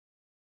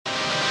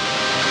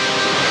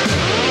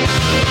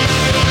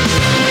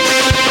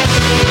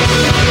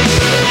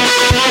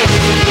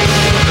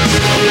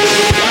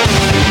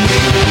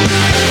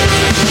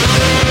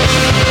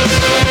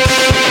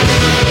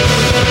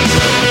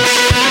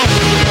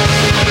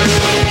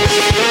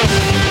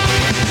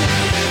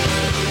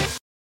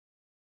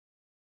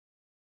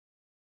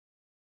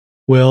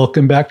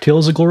Welcome back,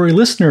 Tales of Glory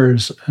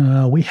listeners.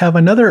 We have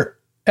another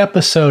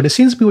episode. It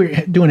seems to be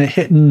we're doing a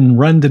hit and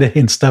run today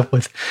and stuff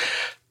with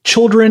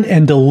children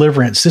and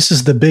deliverance. This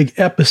is the big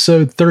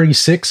episode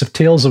 36 of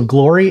Tales of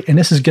Glory, and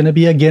this is going to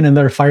be, again,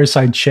 another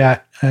fireside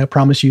chat. I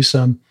promise you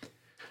some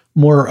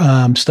more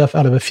stuff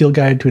out of a field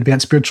guide to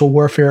advanced spiritual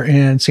warfare,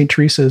 and St.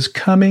 Teresa is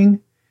coming,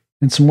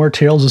 and some more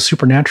tales of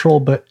supernatural,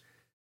 but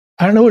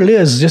I don't know what it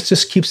is. It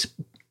just keeps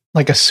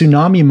like a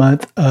tsunami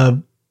month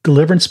of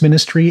deliverance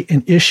ministry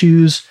and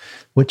issues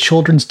with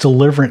children's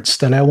deliverance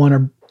that I want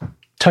to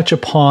touch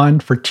upon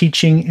for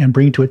teaching and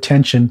bring to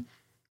attention.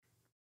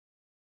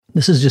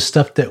 This is just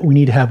stuff that we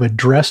need to have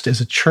addressed as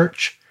a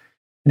church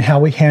and how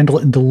we handle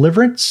it in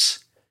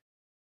deliverance.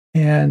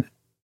 And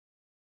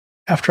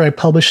after I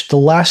published the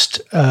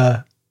last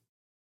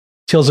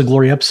Tales of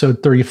Glory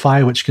episode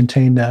 35, which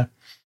contained the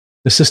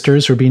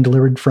sisters who are being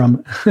delivered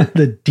from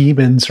the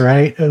demons,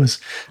 right?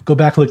 Go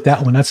back and look at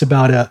that one. That's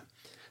about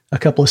a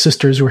couple of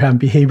sisters who were having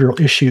behavioral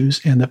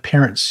issues, and the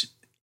parents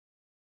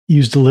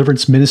used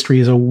deliverance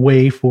ministry as a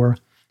way for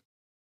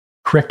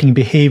correcting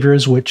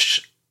behaviors,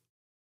 which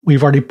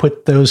we've already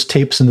put those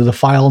tapes into the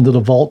file, into the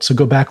vault. So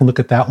go back and look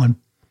at that one.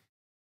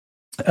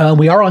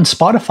 We are on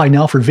Spotify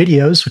now for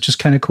videos, which is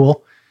kind of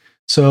cool.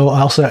 So I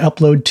also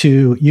upload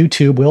to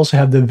YouTube. We also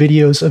have the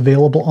videos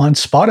available on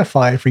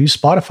Spotify for you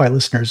Spotify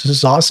listeners. This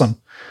is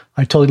awesome.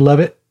 I totally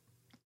love it.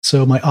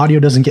 So my audio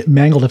doesn't get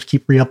mangled if I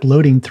keep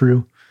re-uploading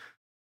through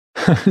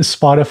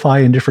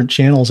Spotify and different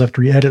channels. I have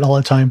to re-edit all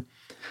the time.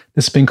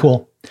 This has been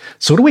cool.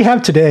 So what do we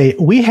have today?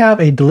 We have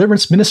a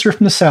deliverance minister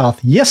from the South.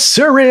 Yes,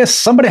 sir.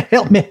 Somebody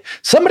help me.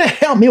 Somebody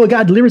help me. We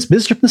got a deliverance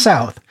minister from the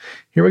South.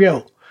 Here we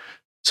go.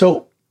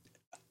 So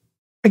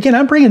again,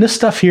 I'm bringing this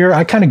stuff here.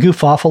 I kind of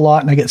goof off a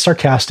lot and I get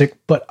sarcastic,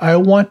 but I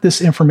want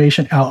this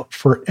information out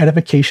for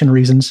edification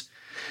reasons,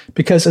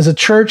 because as a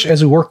church,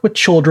 as we work with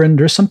children,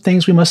 there's some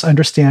things we must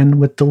understand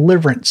with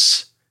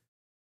deliverance.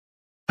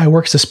 I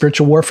work as a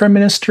spiritual warfare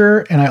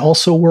minister, and I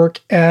also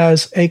work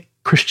as a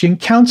Christian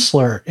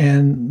counselor,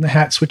 and the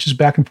hat switches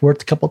back and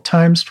forth a couple of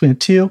times between the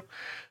two.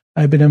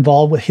 I've been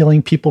involved with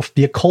healing people from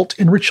the occult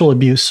and ritual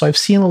abuse, so I've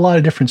seen a lot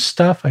of different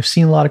stuff. I've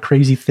seen a lot of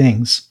crazy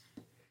things.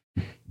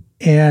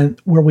 And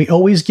where we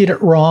always get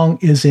it wrong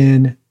is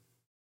in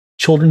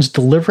children's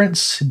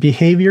deliverance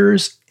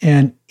behaviors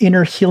and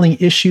inner healing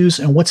issues,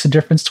 and what's the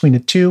difference between the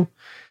two,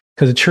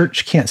 because the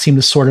church can't seem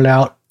to sort it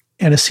out,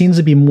 and it seems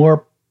to be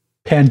more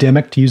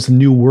pandemic, to use the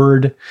new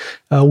word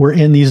we're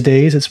in these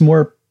days. It's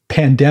more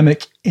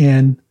pandemic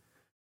in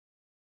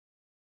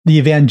the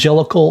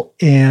evangelical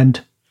and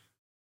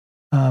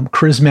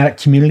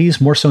charismatic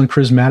communities, more so in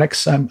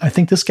charismatics. I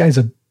think this guy's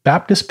a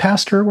Baptist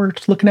pastor we're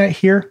looking at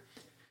here.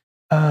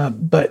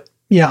 But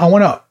yeah, I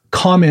want to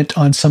comment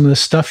on some of the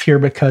stuff here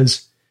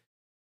because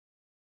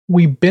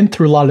we've been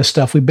through a lot of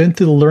stuff. We've been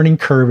through the learning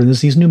curve, and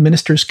as these new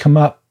ministers come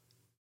up,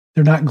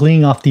 they're not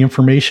gleaning off the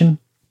information.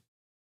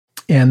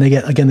 And they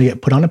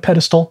get put on a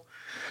pedestal.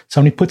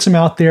 Somebody puts them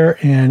out there,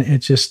 and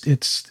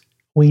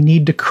we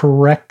need to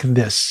correct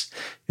this.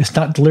 It's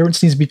not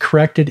deliverance needs to be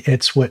corrected.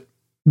 It's what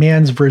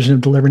man's version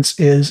of deliverance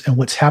is and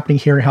what's happening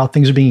here and how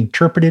things are being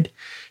interpreted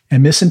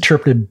and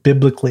misinterpreted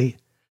biblically.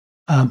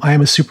 I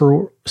am a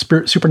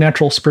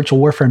supernatural spiritual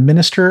warfare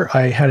minister.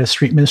 I had a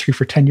street ministry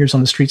for 10 years on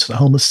the streets of the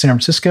homeless San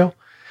Francisco,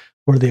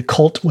 where the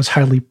occult was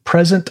highly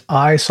present.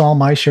 I saw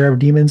my share of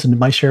demons and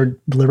my share of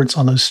deliverance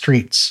on those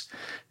streets.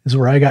 Is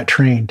where I got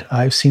trained.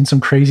 I've seen some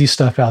crazy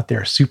stuff out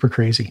there, super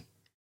crazy.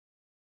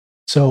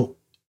 So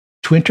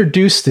to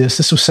introduce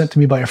this was sent to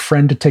me by a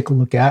friend to take a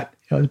look at.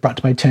 It was brought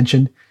to my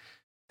attention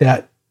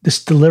that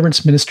this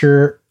deliverance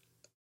minister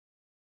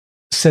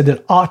said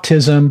that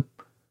autism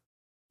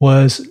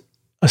was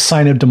a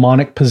sign of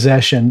demonic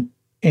possession,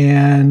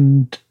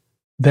 and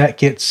that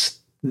gets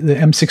the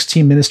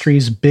M16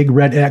 Ministries big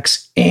red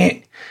X.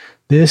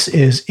 This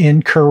is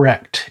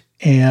incorrect.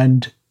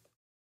 And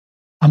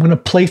I'm going to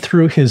play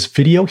through his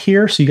video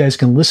here so you guys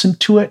can listen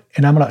to it,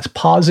 and I'm going to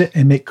pause it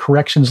and make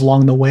corrections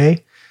along the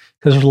way,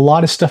 because there's a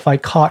lot of stuff I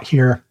caught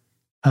here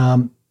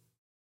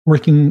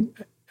working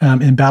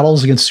in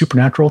battles against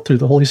supernatural through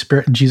the Holy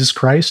Spirit and Jesus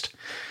Christ,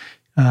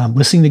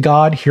 listening to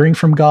God, hearing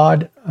from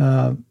God,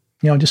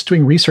 just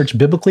doing research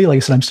biblically. Like I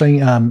said, I'm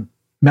studying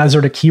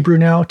Masoretic Hebrew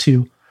now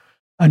to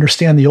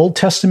understand the Old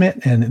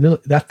Testament, and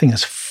that thing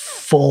is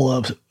full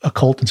of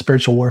occult and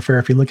spiritual warfare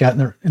if you look at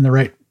it in the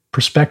right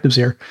perspectives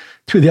here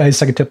through the eyes of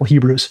Second Temple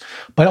Hebrews.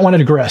 But I don't want to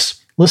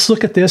digress. Let's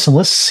look at this and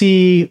let's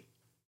see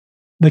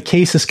the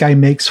case this guy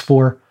makes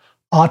for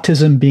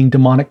autism being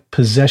demonic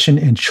possession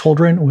in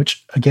children,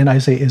 which again, I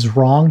say is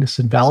wrong. This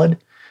is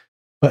invalid.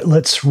 But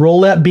let's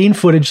roll that bean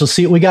footage. Let's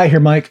see what we got here,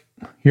 Mike.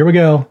 Here we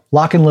go.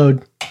 Lock and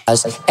load.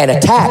 An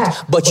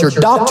attack, but your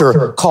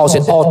doctor calls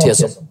it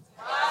autism.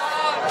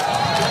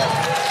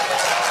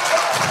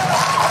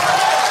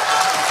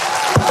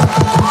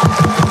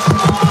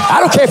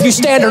 I don't care if you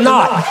stand or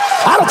not.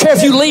 I don't care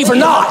if you leave or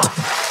not.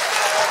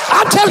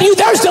 I'm telling you,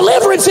 there's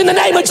deliverance in the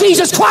name of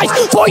Jesus Christ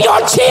for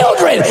your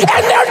children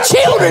and their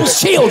children's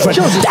children.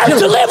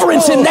 There's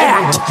deliverance in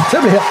that.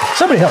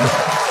 Somebody help me.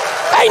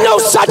 Ain't no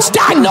such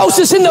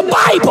diagnosis in the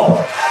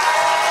Bible.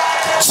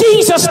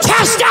 Jesus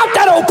cast out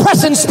that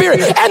oppressing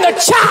spirit, and the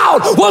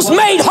child was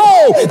made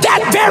whole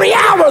that very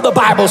hour, the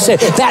Bible said,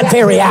 that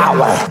very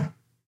hour.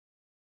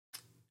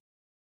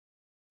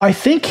 I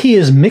think he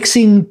is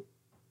mixing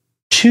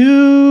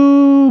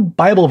two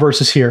Bible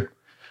verses here.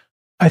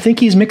 I think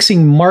he's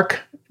mixing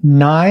Mark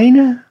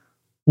 9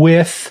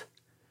 with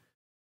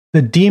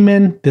the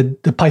demon, the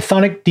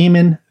Pythonic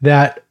demon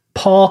that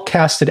Paul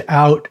casted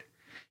out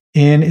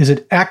in, is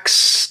it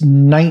Acts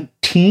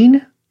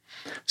 19?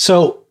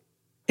 So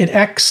in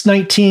Acts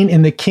 19,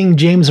 in the King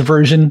James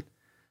Version,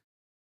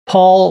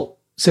 Paul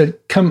said,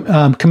 come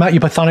out, you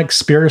Pythonic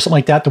spirit, or something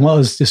like that. The one that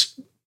was just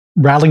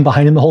rattling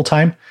behind him the whole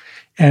time.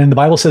 And the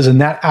Bible says in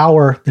that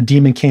hour, the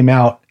demon came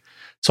out.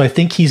 So I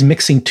think he's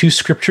mixing two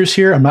scriptures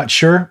here. I'm not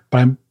sure, but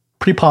I'm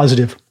pretty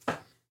positive.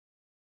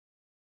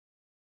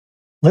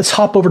 Let's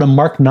hop over to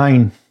Mark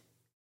 9.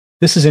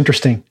 This is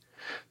interesting.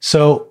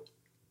 So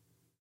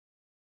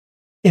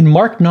in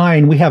Mark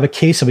 9, we have a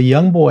case of a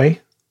young boy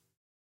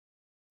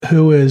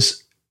who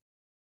is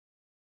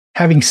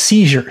having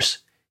seizures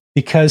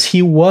because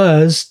he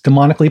was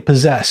demonically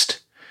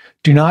possessed.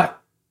 Do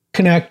not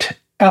connect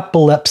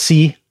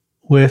epilepsy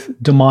with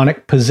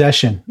demonic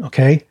possession,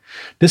 okay?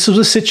 This was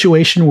a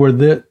situation where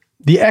the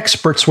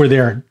experts were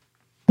there.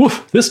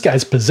 Woof, this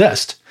guy's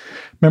possessed.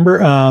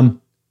 Remember,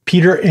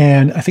 Peter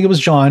and I think it was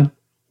John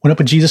went up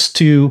with Jesus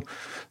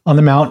on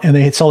the mount, and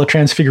they saw the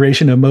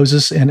transfiguration of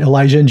Moses and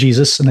Elijah and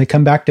Jesus, and they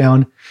come back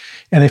down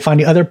and they find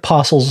the other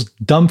apostles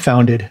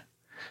dumbfounded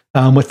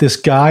with this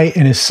guy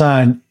and his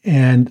son,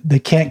 and they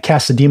can't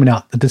cast the demon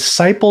out. The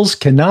disciples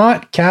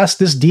cannot cast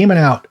this demon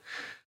out.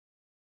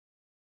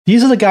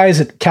 These are the guys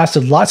that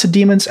casted lots of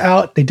demons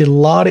out. They did a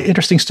lot of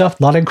interesting stuff,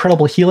 a lot of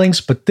incredible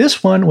healings, but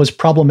this one was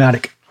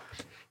problematic,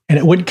 and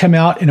it wouldn't come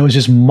out, and it was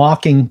just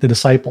mocking the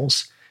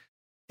disciples.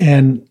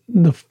 And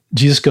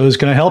Jesus goes,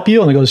 "Can I help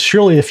you?" And he goes,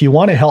 "Surely, if you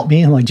want to help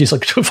me." And like Jesus,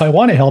 like, "If I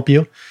want to help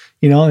you,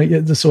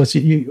 this was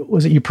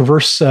you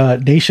perverse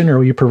nation,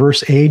 or you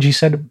perverse age?" He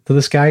said to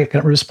this guy. I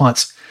got a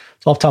response.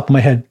 It's off the top of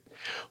my head.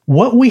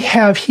 What we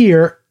have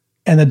here,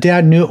 and the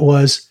dad knew it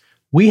was,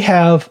 we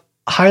have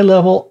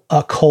high-level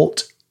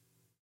occult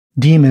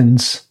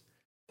demons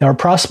that were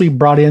possibly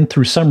brought in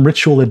through some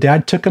ritual the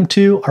dad took them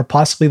to, or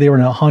possibly they were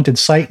in a haunted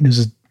site and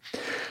there's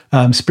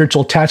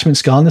spiritual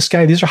attachments gone. This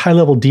guy, these are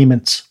high-level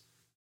demons.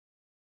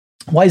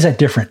 Why is that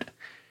different?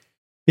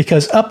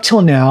 Because up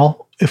till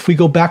now, if we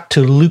go back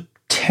to Luke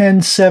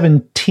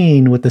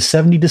 10:17 with the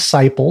 70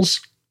 disciples,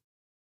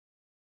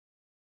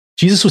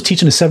 Jesus was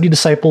teaching the 70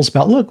 disciples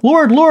about, look,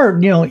 Lord,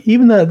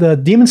 even the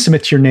demons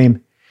submit to your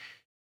name.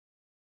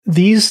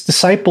 These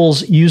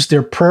disciples used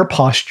their prayer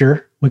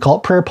posture. We call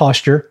it prayer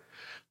posture,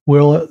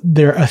 where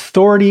their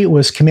authority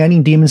was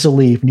commanding demons to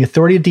leave. And the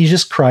authority of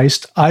Jesus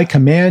Christ, I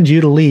command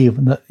you to leave.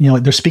 And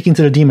they're speaking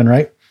to the demon,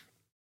 right?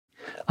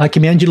 I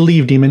command you to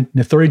leave, demon. In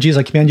the authority of Jesus,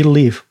 I command you to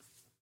leave.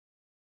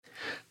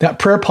 That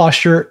prayer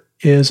posture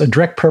is a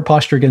direct prayer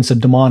posture against the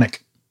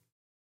demonic.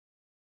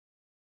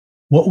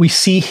 What we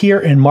see here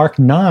in Mark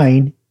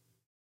 9,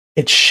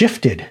 it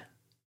shifted.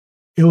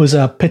 It was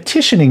a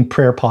petitioning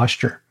prayer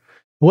posture.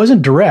 It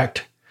wasn't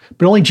direct,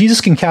 but only Jesus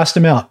can cast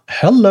them out.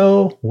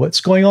 Hello, what's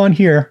going on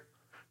here?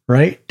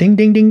 Right? Ding,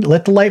 ding, ding.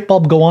 Let the light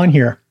bulb go on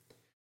here.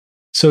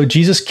 So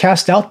Jesus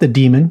cast out the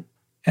demon,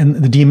 and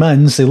the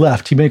demons, they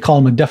left. He may call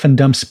them a deaf and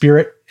dumb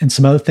spirit and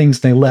some other things,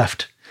 and they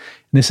left.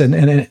 And they said,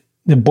 and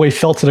the boy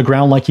fell to the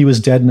ground like he was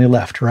dead, and they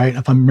left, right?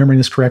 If I'm remembering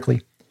this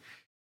correctly.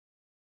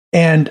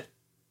 And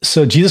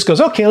so Jesus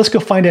goes, okay, let's go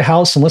find a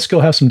house and let's go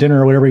have some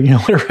dinner or whatever,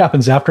 whatever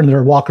happens after. And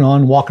they're walking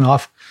on, walking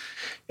off.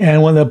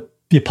 And when the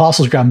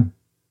apostles grab him,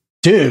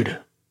 dude,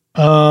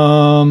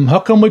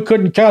 how come we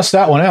couldn't cast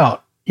that one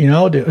out?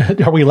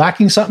 Are we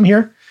lacking something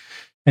here?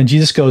 And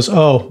Jesus goes,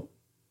 oh,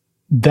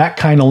 that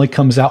kind only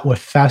comes out with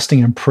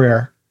fasting and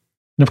prayer.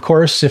 And of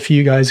course, if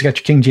you guys got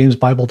your King James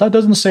Bible, that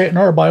doesn't say it in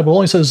our Bible. It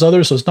only says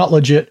others, so it's not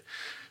legit.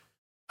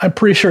 I'm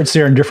pretty sure it's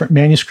there in different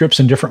manuscripts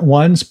and different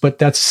ones, but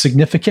that's a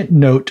significant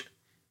note.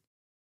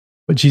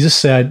 What Jesus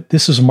said,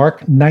 this is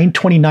Mark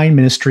 9:29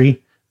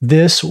 ministry.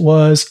 This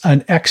was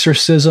an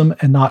exorcism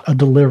and not a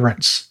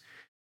deliverance.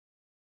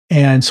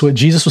 And so what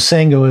Jesus was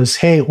saying was,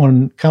 hey,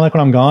 kind of like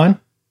when I'm gone,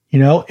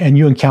 and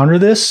you encounter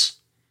this,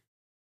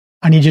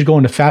 I need you to go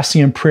into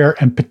fasting and prayer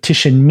and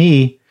petition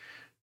me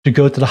to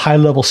go to the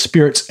high-level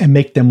spirits and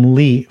make them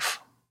leave.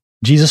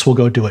 Jesus will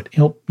go do it,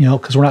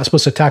 because we're not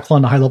supposed to tackle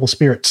on the high-level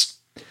spirits,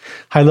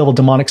 high-level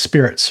demonic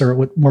spirits, or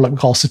what more like we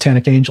call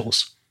satanic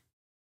angels.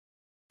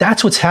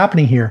 That's what's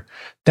happening here.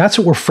 That's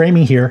what we're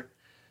framing here.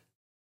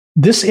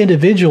 This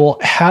individual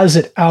has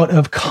it out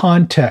of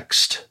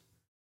context.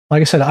 Like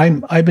I said,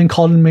 I've been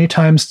called in many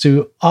times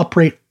to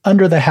operate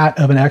under the hat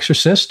of an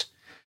exorcist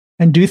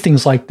and do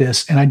things like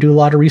this. And I do a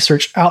lot of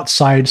research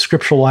outside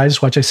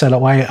scriptural-wise, which I said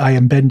why I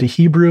embed into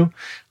Hebrew.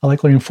 I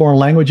like learning foreign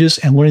languages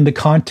and learning the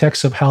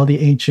context of how the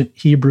ancient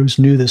Hebrews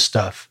knew this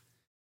stuff.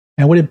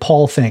 And what did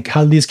Paul think?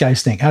 How did these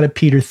guys think? How did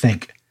Peter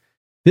think?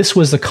 This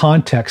was the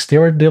context. They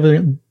were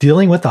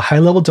dealing with a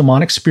high-level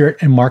demonic spirit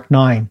in Mark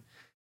 9.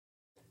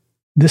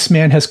 This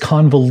man has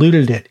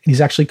convoluted it. And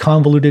he's actually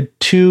convoluted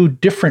 2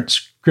 different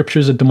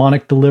scriptures of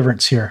demonic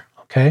deliverance here.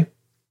 Okay.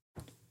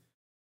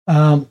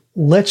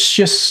 Let's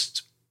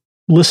just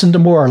listen to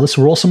more. Let's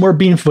roll some more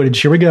beam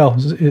footage. Here we go.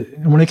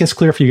 When it gets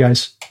clear for you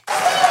guys.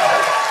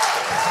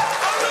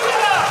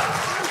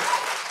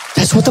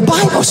 That's what the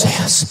Bible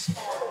says.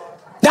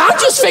 Now, I'm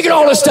just figuring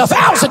all this stuff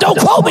out, so don't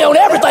quote me on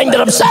everything that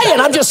I'm saying.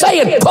 I'm just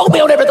saying, quote me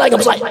on everything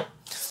I'm saying.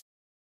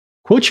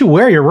 Quote you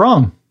where you're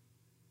wrong.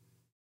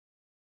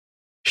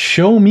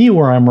 Show me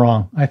where I'm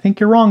wrong. I think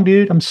you're wrong,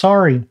 dude. I'm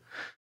sorry.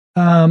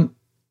 And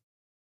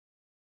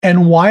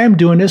why I'm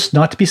doing this,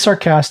 not to be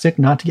sarcastic,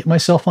 not to get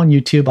myself on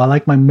YouTube. I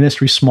like my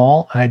ministry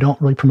small. I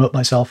don't really promote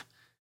myself.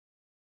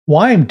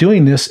 Why I'm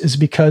doing this is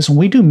because when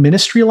we do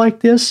ministry like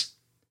this,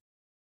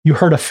 you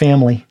hurt a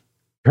family.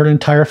 You hurt an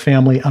entire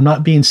family. I'm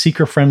not being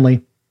seeker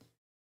friendly.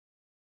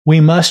 We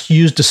must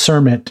use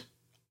discernment.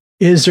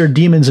 Is there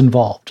demons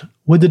involved?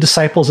 Would the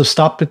disciples have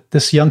stopped at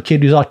this young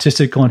kid who's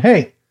autistic going,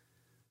 hey,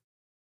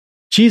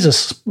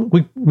 Jesus,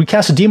 we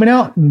cast a demon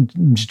out? And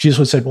Jesus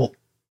would say, well,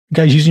 you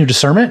guys using your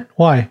discernment?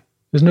 Why?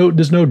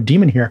 There's no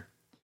demon here.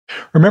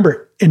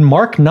 Remember, in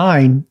Mark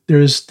 9,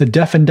 there's the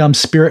deaf and dumb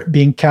spirit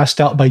being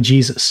cast out by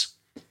Jesus.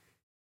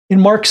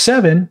 In Mark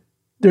 7,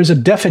 there's a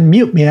deaf and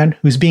mute man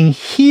who's being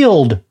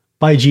healed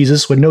by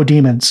Jesus with no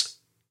demons.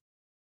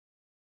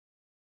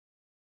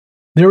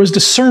 There was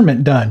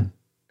discernment done.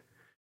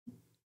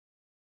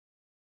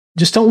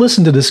 Just don't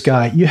listen to this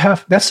guy.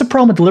 That's the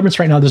problem with deliverance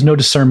right now. There's no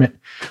discernment.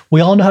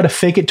 We all know how to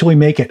fake it till we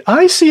make it.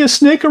 I see a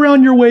snake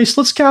around your waist.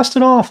 Let's cast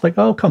it off. Like,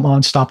 oh, come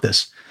on, stop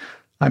this.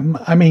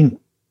 I mean,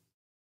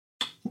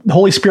 the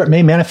Holy Spirit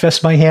may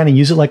manifest my hand and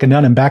use it like a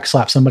nun and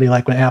backslap somebody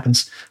like when it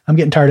happens. I'm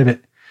getting tired of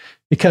it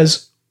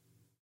because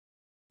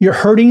you're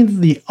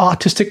hurting the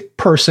autistic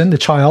person, the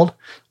child,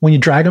 when you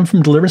drag them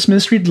from deliverance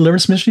ministry to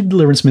deliverance ministry to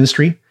deliverance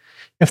ministry.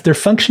 If they're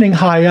functioning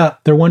high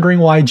up, they're wondering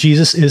why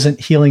Jesus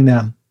isn't healing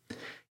them.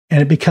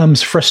 And it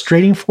becomes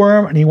frustrating for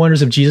him, and he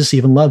wonders if Jesus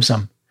even loves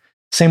them.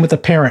 Same with the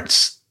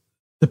parents.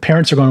 The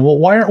parents are going, well,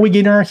 why aren't we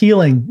getting our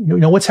healing? You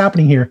know, what's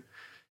happening here?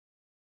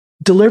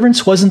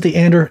 Deliverance wasn't the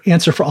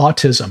answer for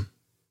autism.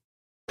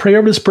 Pray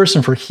over this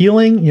person for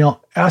healing.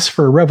 Ask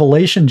for a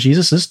revelation.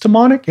 Jesus is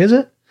demonic, is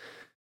it?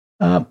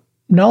 No,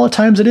 a lot of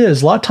times it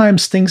is. A lot of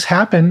times things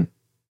happen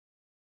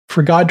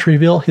for God to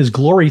reveal his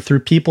glory through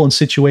people and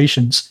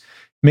situations.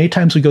 Many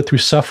times we go through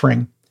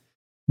suffering.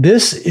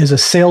 This is a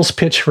sales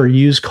pitch for a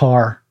used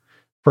car.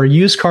 For a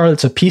used car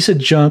that's a piece of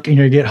junk and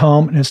you're going to get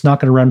home and it's not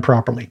going to run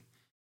properly.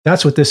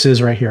 That's what this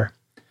is right here.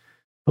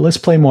 But let's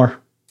play more.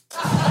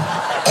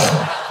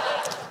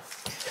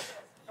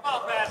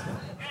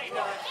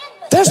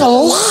 There's a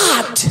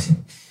lot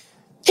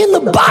in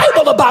the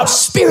Bible about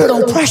spirit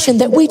oppression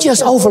that we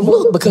just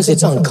overlook because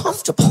it's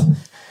uncomfortable.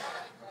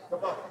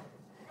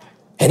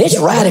 And it's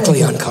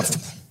radically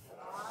uncomfortable.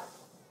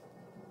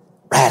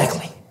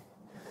 Radically.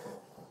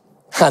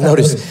 I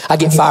notice I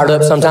get fired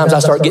up sometimes. I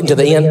start getting to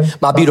the end.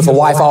 My beautiful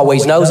wife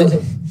always knows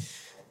it.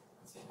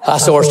 I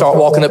sort of start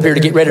walking up here to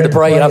get ready to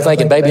pray, and I'm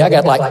thinking, baby, I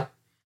got like...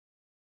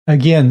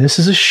 Again, this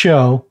is a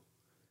show.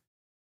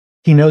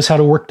 He knows how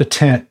to work the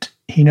tent.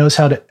 He knows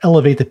how to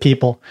elevate the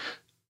people.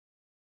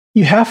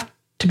 You have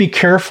to be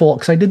careful,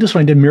 because I did this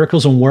when I did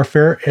Miracles in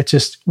Warfare. It's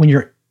just when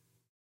you're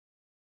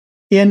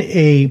in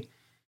a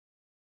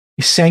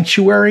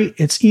sanctuary,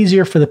 it's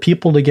easier for the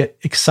people to get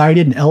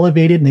excited and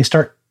elevated, and they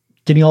start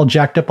getting all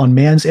jacked up on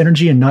man's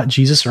energy and not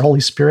Jesus or Holy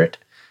Spirit.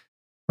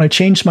 When I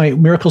changed my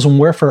Miracles in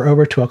Warfare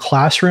over to a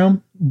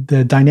classroom,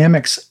 the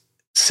dynamics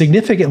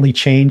significantly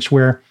changed,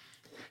 where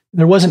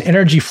there wasn't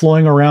energy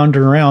flowing around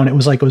and around. It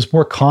was like it was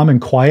more calm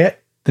and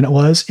quiet than it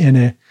was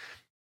in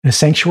a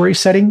sanctuary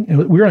setting. And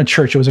we were in a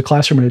church. It was a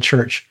classroom in a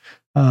church.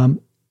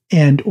 And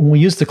when we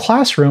used the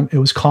classroom, it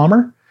was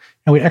calmer.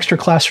 And we had extra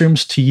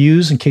classrooms to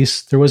use in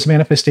case there was a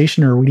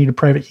manifestation or we needed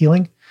private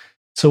healing.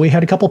 So we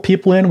had a couple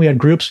people in, we had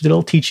groups, we did a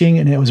little teaching,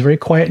 and it was very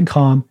quiet and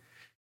calm.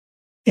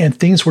 And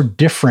things were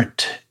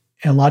different.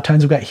 And a lot of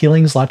times we got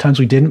healings, a lot of times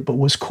we didn't. But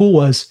what was cool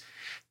was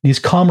in these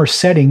calmer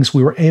settings,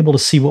 we were able to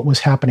see what was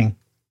happening.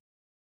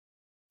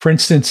 For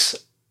instance,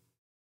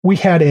 we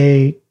had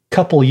a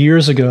couple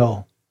years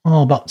ago,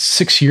 about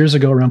 6 years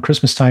ago around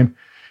Christmas time,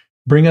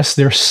 bring us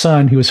their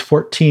son who was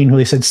 14, who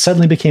they said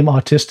suddenly became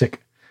autistic.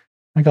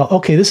 I go,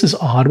 okay, this is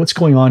odd. What's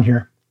going on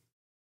here?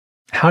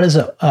 How does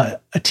a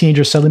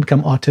teenager suddenly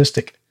become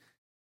autistic?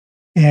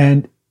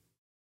 And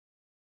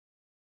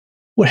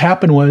what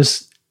happened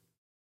was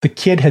the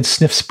kid had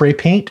sniffed spray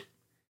paint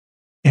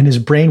and his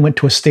brain went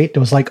to a state that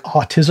was like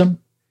autism.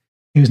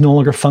 He was no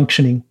longer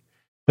functioning.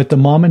 But the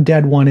mom and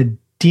dad wanted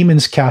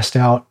demons cast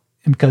out,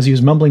 and because he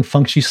was mumbling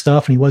funky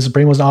stuff and his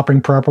brain wasn't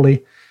operating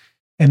properly.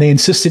 And they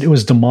insisted it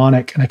was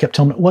demonic. And I kept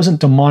telling them it wasn't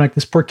demonic.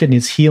 This poor kid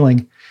needs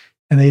healing.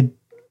 And they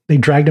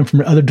dragged him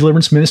from other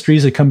deliverance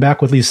ministries. They come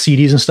back with these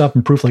CDs and stuff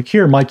and proof like,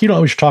 here, Mike, you don't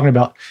know what you're talking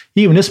about.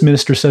 Even this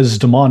minister says it's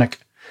demonic.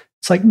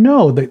 It's like,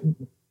 no,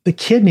 the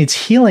kid needs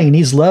healing, he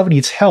needs love, he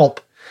needs help,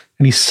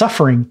 and he's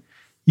suffering.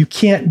 You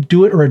can't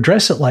do it or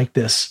address it like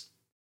this.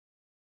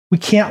 We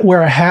can't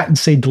wear a hat and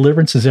say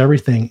deliverance is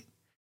everything.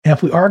 And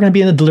if we are going to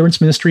be in the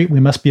deliverance ministry, we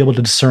must be able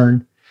to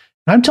discern.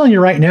 And I'm telling you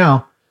right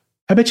now,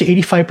 I bet you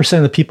 85%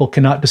 of the people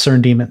cannot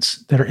discern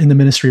demons that are in the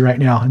ministry right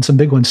now, and some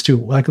big ones too,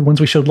 like the ones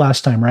we showed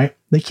last time, right?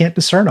 They can't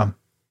discern them.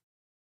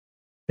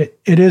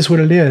 It is what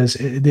it is.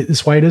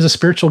 It's why it is a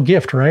spiritual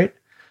gift, right?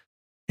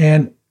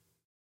 And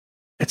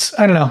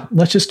I don't know,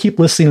 let's just keep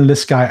listening to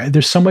this guy.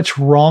 There's so much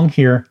wrong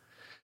here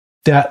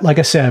that, like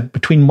I said,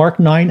 between Mark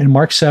 9 and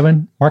Mark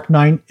 7, Mark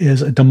 9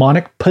 is a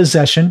demonic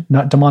possession,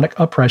 not demonic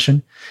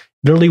oppression.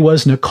 It literally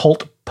was an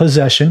occult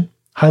possession,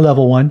 high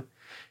level one.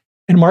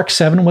 And Mark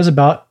 7 was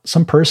about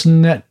some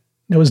person that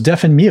was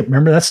deaf and mute.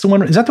 Remember, that's the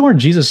one. Is that the one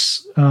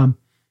Jesus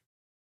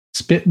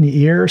spit in the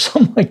ear or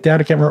something like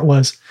that? I can't remember what it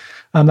was.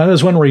 That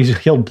was one where he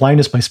healed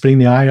blindness by spitting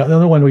the eye. The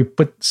other one, we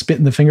put spit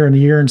in the finger in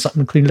the ear and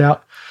something to clean it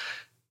out.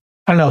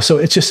 I don't know. So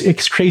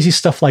it's crazy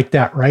stuff like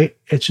that, right?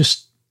 It's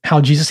just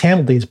how Jesus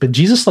handled these. But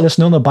Jesus let us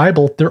know in the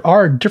Bible, there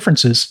are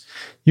differences.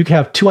 You can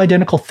have two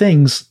identical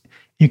things.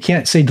 You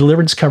can't say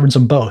deliverance covers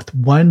them both.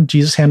 One,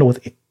 Jesus handled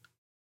with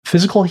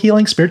physical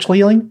healing, spiritual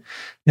healing.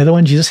 The other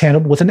one, Jesus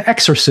handled with an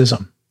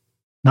exorcism.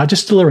 Not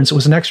just deliverance, it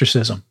was an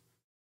exorcism.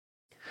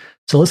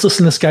 So let's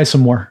listen to this guy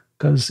some more,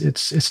 because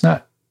it's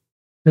not,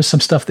 there's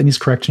some stuff that needs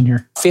correction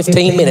here.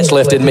 15 minutes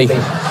left in me.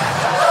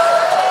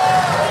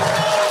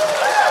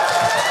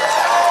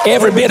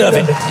 Every bit of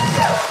it.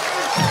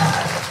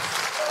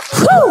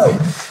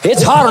 Whew.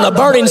 It's hot on a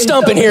burning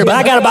stump in here, but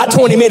I got about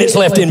 20 minutes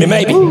left in me,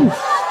 maybe. Woo.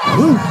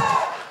 Woo.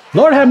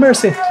 Lord have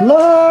mercy.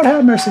 Lord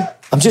have mercy.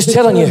 I'm just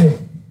telling you,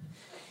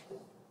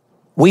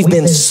 we've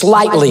been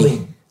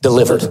slightly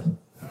delivered.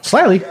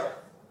 Slightly?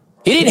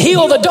 He didn't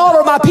heal the daughter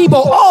of my people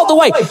all the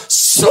way.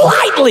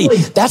 Slightly.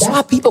 That's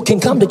why people can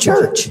come to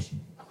church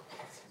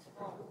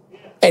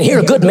and hear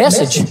a good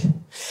message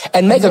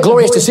and make a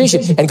glorious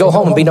decision and go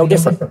home and be no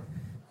different.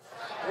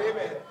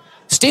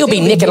 Still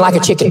be nicking like a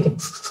chicken.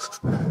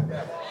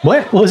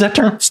 What was that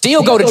term?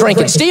 Still go to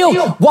drinking.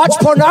 Still watch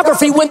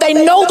pornography when they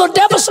know the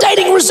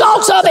devastating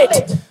results of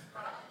it.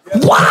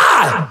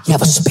 Why? You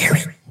have a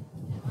spirit.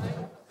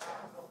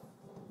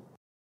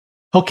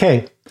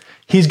 Okay,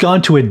 he's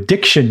gone to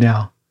addiction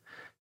now.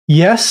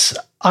 Yes,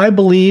 I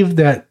believe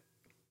that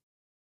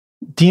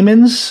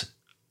demons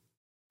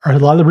are a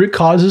lot of the root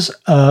causes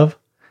of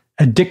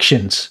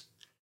addictions.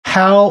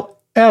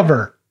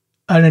 However,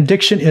 an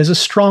addiction is a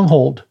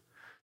stronghold.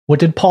 What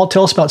did Paul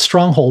tell us about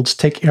strongholds?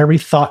 Take every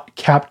thought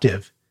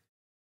captive.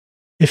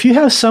 If you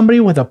have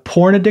somebody with a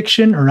porn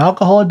addiction or an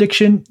alcohol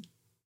addiction,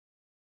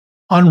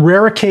 on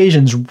rare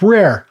occasions,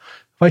 if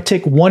I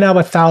take 1 out of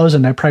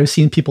 1,000, I've probably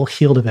seen people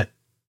healed of it.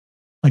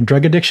 Like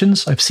drug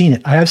addictions, I have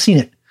seen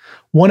it.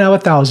 1 out of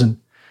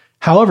 1,000.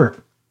 However,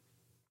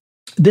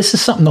 this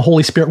is something the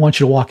Holy Spirit wants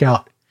you to walk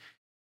out.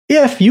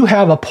 If you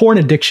have a porn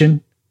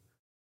addiction,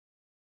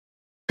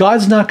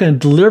 God's not going to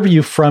deliver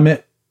you from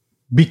it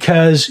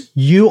because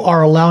you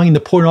are allowing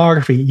the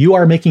pornography. You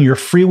are making your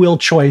free will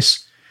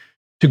choice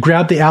to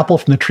grab the apple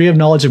from the tree of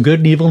knowledge of good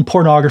and evil and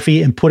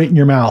pornography and put it in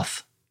your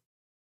mouth.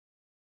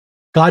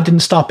 God didn't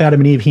stop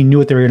Adam and Eve. He knew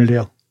what they were going to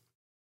do.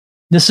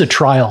 This is a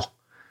trial.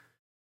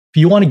 If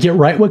you want to get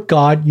right with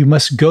God, you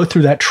must go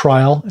through that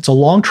trial. It's a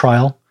long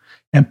trial,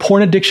 and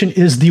porn addiction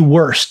is the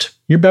worst.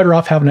 You're better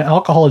off having an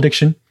alcohol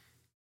addiction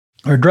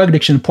or a drug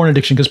addiction than porn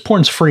addiction, because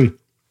porn's free.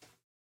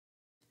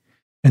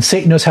 And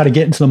Satan knows how to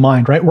get into the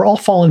mind, right? We're all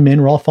fallen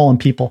men. We're all fallen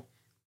people.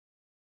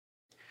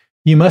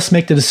 You must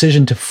make the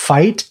decision to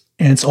fight,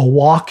 and it's a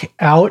walk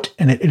out,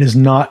 and it is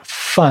not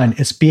fun.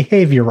 It's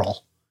behavioral.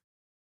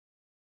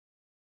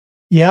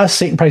 Yeah,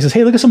 Satan probably says,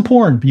 hey, look at some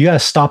porn. But you got to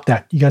stop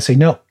that. You got to say,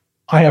 no,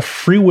 I have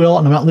free will,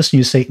 and I'm not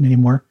listening to Satan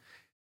anymore.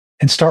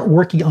 And start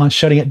working on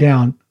shutting it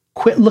down.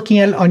 Quit looking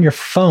at it on your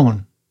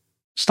phone.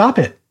 Stop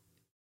it.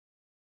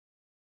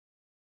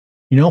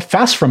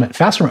 Fast from it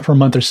for a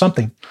month or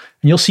something.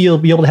 And you'll see you'll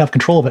be able to have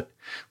control of it.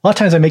 A lot of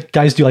times I make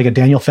guys do like a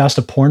Daniel fast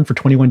of porn for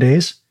 21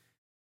 days.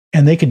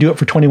 And they could do it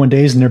for 21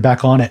 days and they're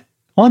back on it.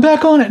 Well, I'm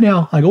back on it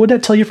now. I go, what did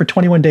that tell you for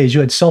 21 days? You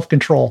had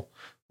self-control.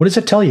 What does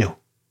that tell you?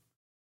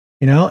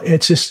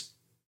 It's just,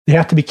 they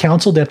have to be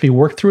counseled. They have to be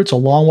worked through. It's a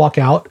long walk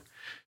out.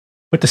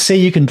 But to say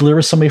you can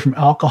deliver somebody from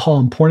alcohol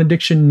and porn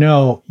addiction,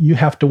 no, you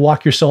have to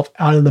walk yourself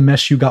out of the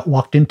mess you got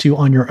walked into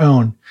on your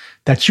own.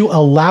 That you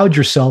allowed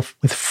yourself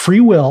with free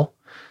will.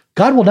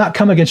 God will not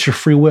come against your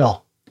free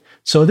will.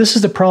 So this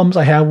is the problems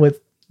I have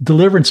with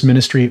deliverance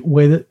ministry,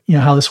 with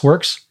how this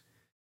works.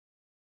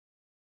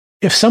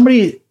 If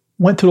somebody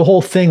went through the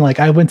whole thing, like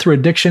I went through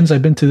addictions,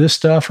 I've been through this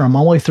stuff, or I'm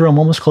all the way through, I'm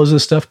almost close to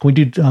this stuff. Can we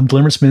do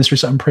deliverance ministry,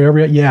 something, pray over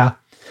it? Yeah,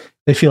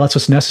 they feel that's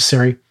what's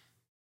necessary.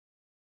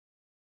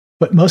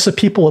 But most of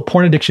the people with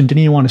porn addiction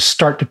didn't even want to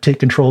start to take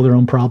control of their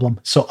own problem.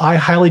 So I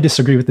highly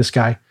disagree with this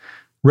guy.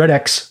 Red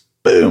X,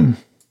 boom.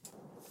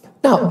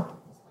 Now,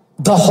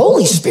 the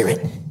Holy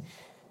Spirit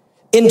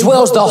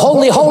indwells the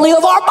holy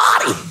of our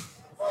body.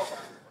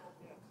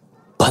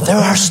 But there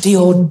are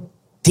still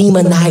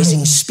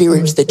demonizing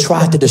spirits that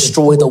try to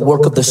destroy the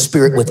work of the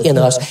Spirit within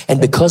us.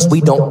 And because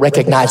we don't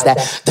recognize that,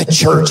 the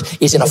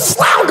church is in a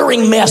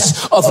floundering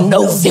mess of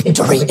no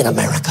victory in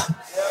America.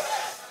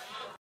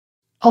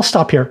 I'll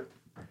stop here.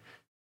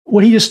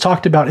 what he just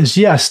talked about is,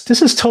 yes,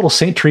 this is total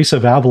St. Teresa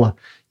of Avila.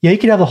 Yeah, you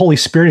can have the Holy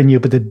Spirit in you,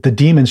 but the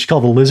demons, you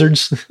call the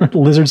lizards, the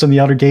lizards on the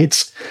outer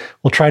gates,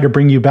 will try to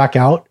bring you back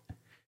out.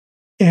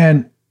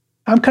 And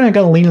I'm kind of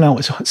going to lean on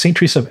what St.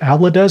 Teresa of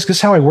Avila does, because this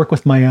is how I work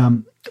with my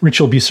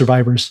ritual abuse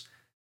survivors.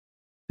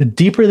 The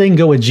deeper they can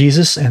go with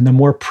Jesus and the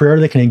more prayer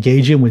they can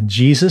engage in with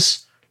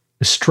Jesus,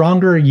 the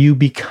stronger you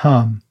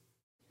become.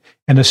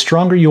 And the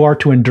stronger you are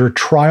to endure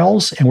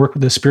trials and work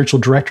with the spiritual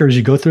director as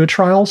you go through the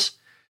trials,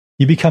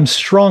 you become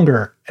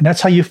stronger. And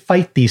that's how you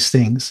fight these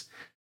things.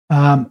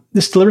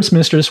 This deliverance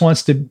minister just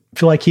wants to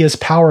feel like he has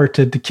power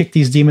to kick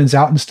these demons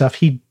out and stuff.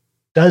 He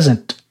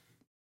doesn't,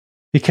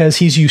 because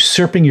he's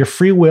usurping your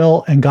free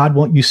will, and God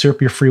won't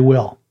usurp your free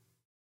will.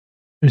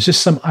 There's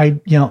just some,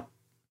 if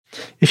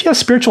you have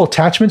spiritual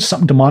attachments,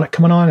 something demonic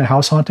coming on and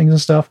house hauntings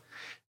and stuff,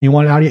 and you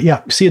want it out of you,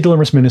 see a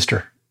deliverance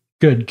minister.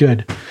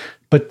 Good.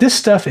 But this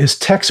stuff is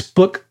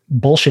textbook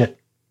bullshit.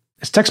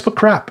 It's textbook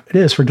crap. It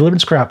is for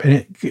deliverance crap.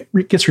 And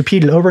it gets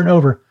repeated over and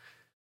over.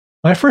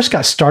 When I first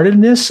got started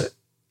in this,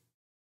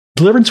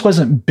 deliverance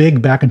wasn't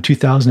big back in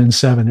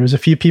 2007. There was a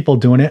few people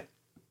doing it,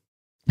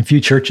 a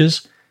few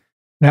churches.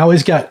 And I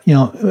always got,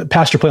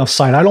 pastor play off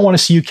side. I don't want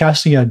to see you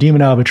casting a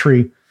demon out of a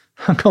tree.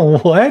 I'm going,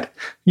 what?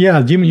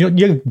 Yeah,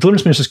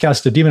 deliverance ministers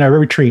cast a demon out of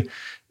every tree.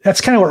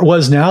 That's kind of what it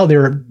was now. They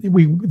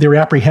were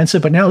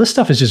apprehensive, but now this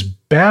stuff is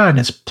just bad, and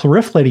it's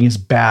proliferating is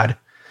bad.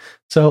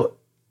 So,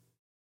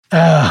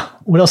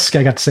 what else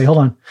I got to say? Hold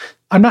on.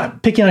 I'm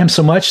not picking on him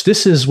so much.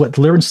 This is what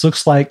deliverance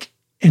looks like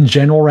in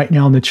general right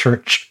now in the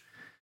church.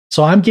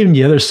 So I'm giving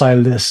you the other side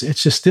of this.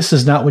 It's just, this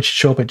is not what should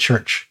show up at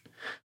church.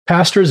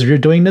 Pastors, if you're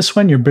doing this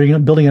one, you're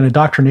building an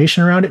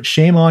indoctrination around it.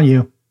 Shame on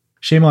you.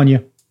 Shame on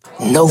you.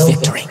 No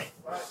victory.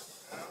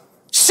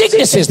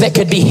 Sicknesses that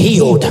could be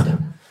healed.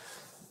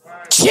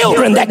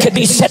 Children that could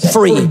be set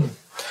free.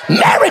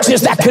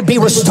 Marriages that could be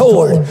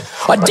restored.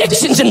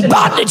 Addictions and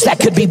bondage that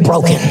could be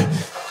broken.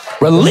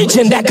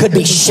 Religion that could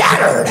be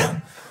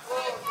shattered.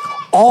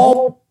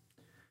 All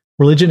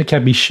religion that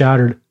can be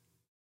shattered.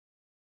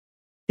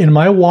 In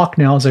my walk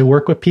now, as I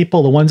work with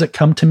people, the ones that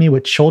come to me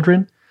with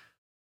children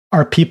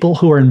are people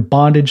who are in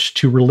bondage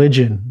to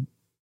religion.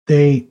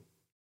 They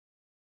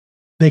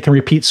can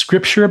repeat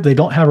scripture, but they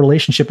don't have a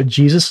relationship with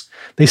Jesus.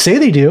 They say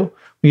they do.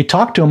 When you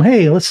talk to them,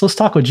 hey, let's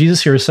talk with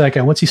Jesus here a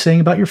second. What's he saying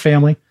about your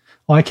family?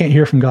 Oh, I can't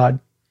hear from God.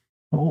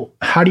 Well,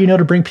 how do you know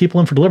to bring people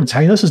in for deliverance? How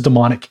do you know this is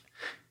demonic?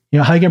 How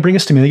are you going to bring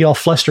this to me? They get all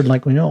flustered,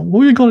 like, we've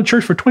been going to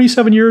church for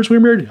 27 years. We're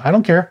married. I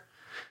don't care.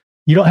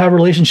 You don't have a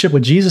relationship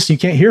with Jesus. You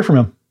can't hear from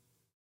him.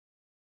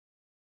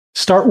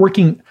 Start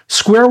working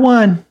square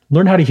one.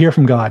 Learn how to hear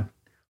from God.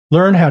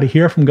 Learn how to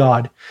hear from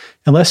God.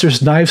 Unless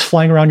there's knives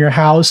flying around your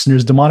house and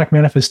there's demonic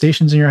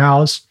manifestations in your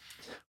house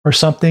or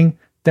something,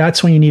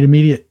 that's when you need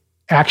immediate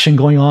action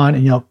going on,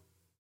 and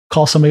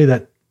call somebody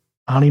that,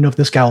 I don't even know if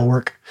this guy will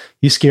work.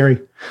 He's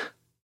scary.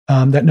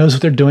 That knows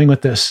what they're doing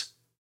with this.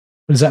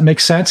 Does that make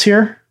sense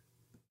here?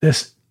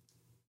 This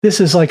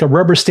is like a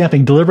rubber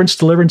stamping deliverance.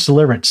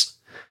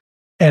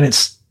 And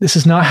this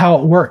is not how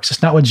it works.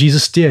 It's not what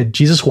Jesus did.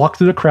 Jesus walked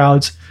through the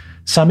crowds.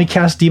 Some he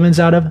cast demons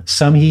out of,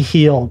 some he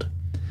healed.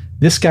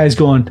 This guy's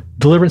going,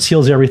 deliverance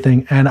heals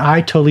everything. And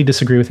I totally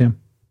disagree with him.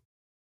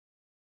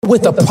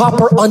 With a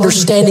proper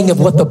understanding of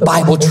what the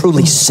Bible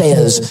truly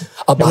says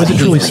about what does it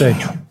truly healing.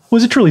 say? What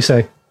does it truly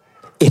say?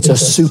 It's a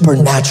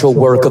supernatural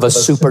work of a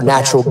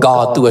supernatural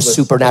God through a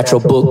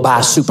supernatural book by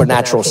a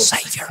supernatural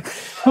Savior.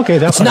 Okay,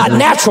 that's not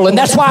natural, and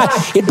that's why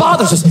it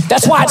bothers us.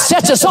 That's why it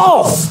sets us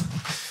off.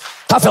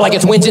 I feel like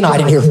it's Wednesday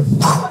night in here.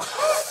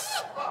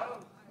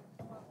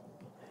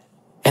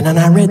 And then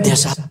I read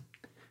this.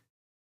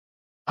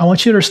 I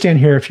want you to understand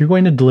here, if you're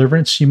going to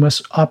deliverance, you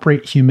must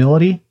operate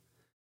humility.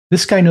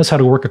 This guy knows how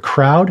to work a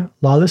crowd. A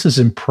lot of this is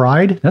in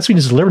pride. That's what he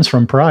does deliverance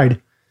from,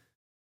 pride.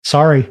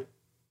 Sorry.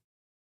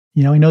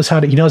 He knows how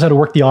to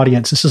work the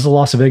audience. This is the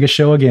Las Vegas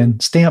show again.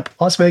 Stamp,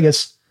 Las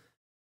Vegas.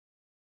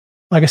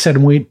 Like I said,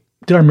 when we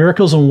did our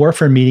Miracles and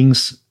Warfare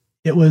meetings,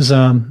 it was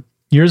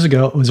years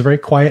ago. It was very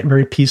quiet and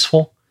very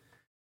peaceful.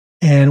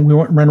 And we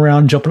weren't running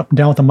around jumping up and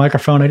down with a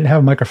microphone. I didn't have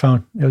a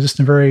microphone. It was just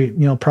a very,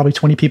 probably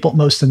 20 people at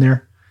most in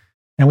there.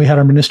 And we had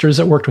our ministers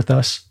that worked with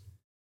us.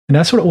 And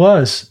that's what it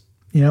was.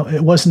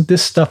 It wasn't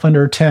this stuff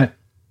under a tent.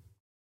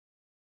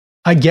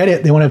 I get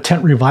it. They want to have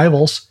tent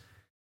revivals.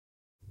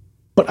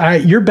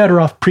 But you're better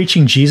off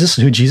preaching Jesus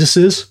and who Jesus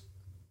is.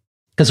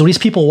 Because when these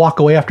people walk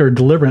away after a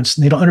deliverance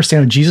and they don't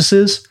understand who Jesus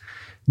is,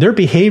 their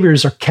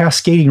behaviors are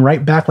cascading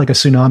right back like a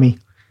tsunami.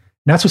 And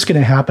that's what's going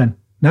to happen. And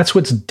that's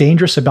what's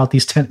dangerous about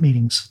these tent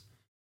meetings.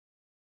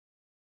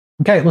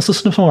 Okay, let's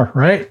listen to some more,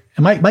 right?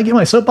 Am I getting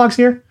my soapbox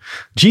here?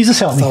 Jesus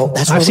help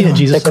me. I've seen it,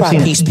 Jesus. They cry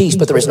peace, peace,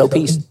 but there is no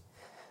peace.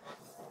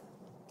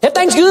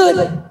 Everything's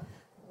good.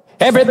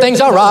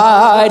 Everything's all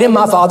right in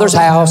my Father's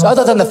house,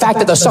 other than the fact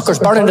that the sucker's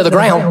burning to the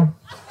ground.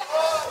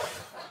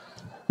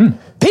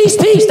 Peace,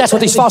 peace. That's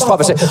what these false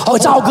prophets say. Oh,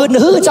 it's all good in the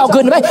hood. It's all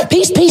good in the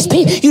peace, peace,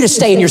 peace. You just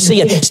stay in your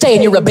sin. Stay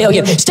in your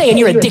rebellion. Stay in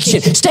your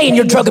addiction. Stay in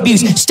your drug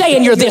abuse. Stay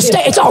in your this.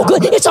 It's all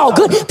good. It's all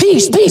good.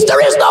 Peace, peace.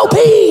 There is no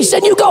peace.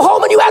 And you go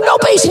home and you have no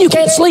peace and you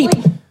can't sleep.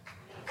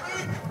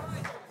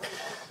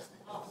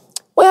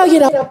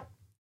 Well,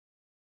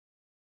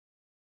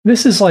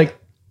 This is like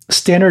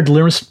standard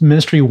deliverance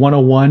ministry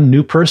 101,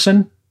 new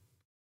person.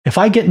 If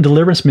I get in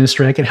deliverance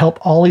ministry, I can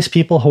help all these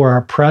people who are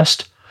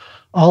oppressed,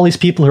 all these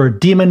people who are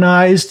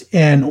demonized,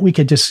 and we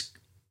could just,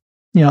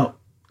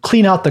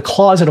 clean out the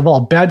closet of all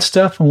bad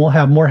stuff, and we'll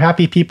have more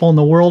happy people in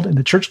the world, and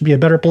the church will be a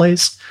better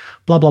place,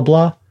 blah, blah,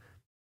 blah.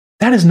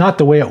 That is not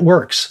the way it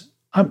works.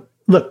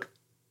 Look,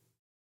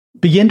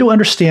 begin to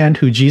understand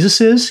who Jesus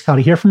is, how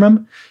to hear from him.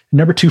 And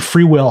number 2,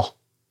 free will.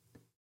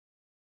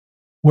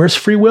 Where's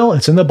free will?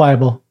 It's in the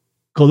Bible.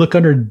 Go look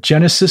under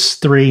Genesis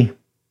 3.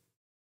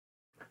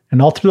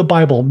 And all through the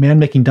Bible, man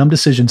making dumb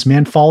decisions,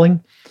 man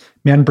falling,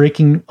 man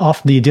breaking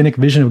off the Edenic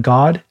vision of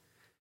God.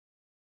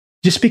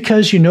 Just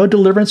because you know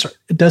deliverance,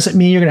 it doesn't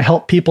mean you're going to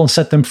help people and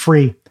set them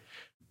free.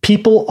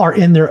 People are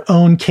in their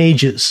own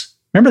cages.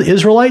 Remember the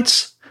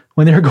Israelites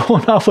when they were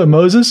going off with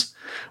Moses?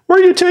 Where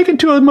are you taken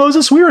to,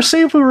 Moses? We were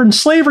saved. We were in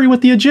slavery with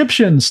the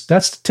Egyptians.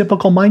 That's the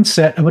typical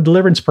mindset of a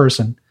deliverance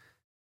person.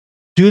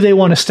 Do they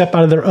want to step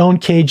out of their own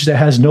cage that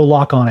has no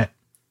lock on it?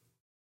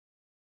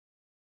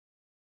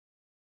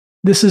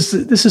 This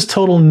is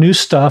total new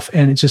stuff,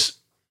 and it's just,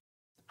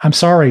 I'm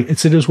sorry,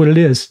 it is what it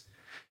is.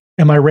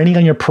 Am I raining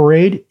on your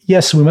parade?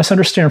 Yes, we must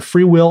understand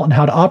free will and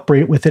how to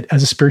operate with it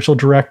as a spiritual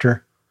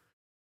director.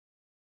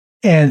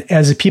 And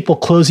as the people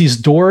close these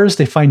doors,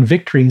 they find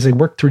victory. As they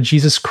work through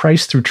Jesus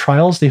Christ through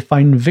trials, they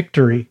find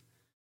victory.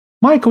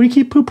 Mike, what do you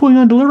keep poo-pooing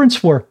on deliverance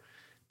for?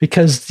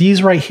 Because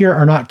these right here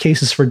are not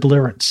cases for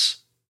deliverance.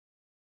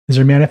 These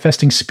are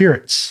manifesting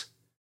spirits.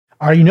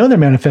 How do you know they're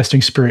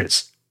manifesting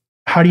spirits?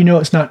 How do you know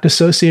it's not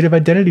dissociative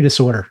identity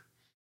disorder?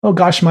 Oh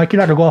gosh, Mike, you're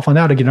not going to go off on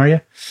that again, are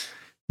you?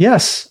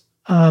 Yes.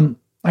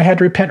 I had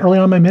to repent early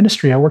on in my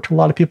ministry. I worked with a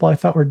lot of people I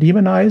thought were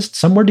demonized.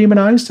 Some were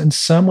demonized, and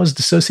some was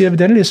dissociative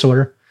identity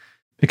disorder,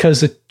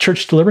 because the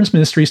church deliverance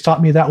ministries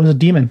taught me that was a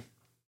demon.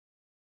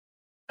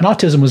 And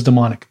autism was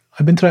demonic.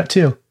 I've been through that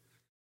too.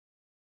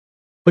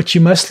 But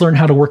you must learn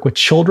how to work with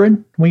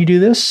children when you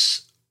do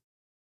this.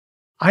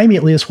 I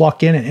immediately just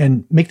walk in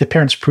and make the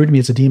parents prove to me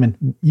it's a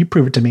demon. You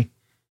prove it to me.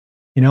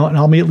 And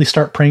I'll immediately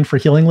start praying for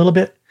healing a little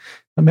bit.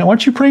 I mean, why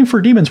aren't you praying for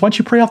demons? Why don't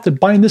you pray off the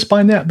bind this,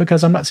 bind that?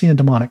 Because I'm not seeing a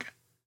demonic.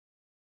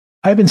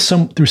 I've been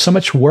through so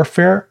much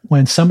warfare.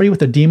 When somebody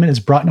with a demon is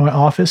brought into my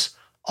office,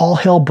 all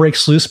hell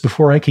breaks loose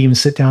before I can even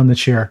sit down in the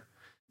chair,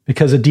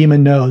 because a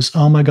demon knows,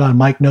 oh my God,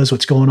 Mike knows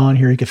what's going on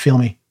here. He can feel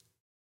me.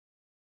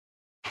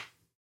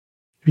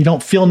 If you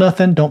don't feel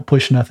nothing, don't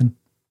push nothing,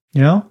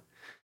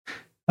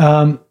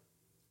 And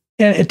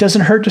it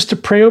doesn't hurt just to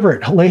pray over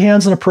it. Lay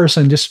hands on a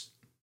person. Just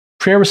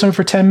pray over someone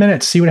for 10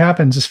 minutes. See what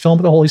happens. Just fill them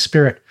with the Holy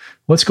Spirit.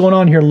 What's going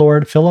on here,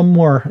 Lord? Fill them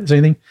more. Is there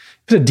anything?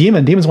 If it's a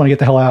demon, demons want to get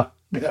the hell out.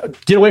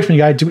 Get away from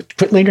you, guy.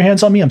 Quit laying your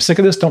hands on me. I'm sick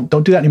of this. Don't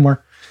do that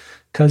anymore.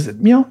 Because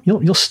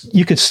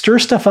you could stir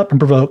stuff up and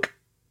provoke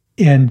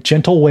in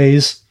gentle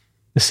ways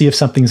to see if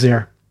something's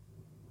there.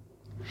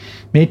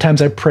 Many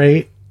times I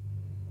pray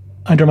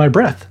under my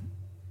breath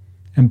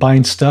and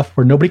bind stuff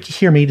where nobody can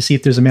hear me to see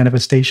if there's a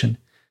manifestation.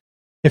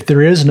 If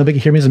there is, nobody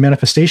can hear me as a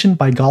manifestation,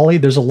 by golly,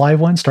 there's a live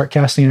one, start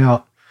casting it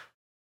out.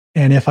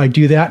 And if I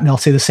do that, and I'll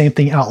say the same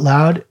thing out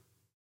loud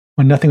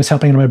when nothing was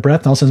happening under my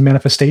breath, and all of a sudden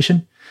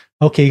manifestation.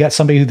 Okay, you got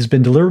somebody who's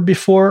been delivered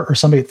before, or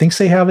somebody that thinks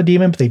they have a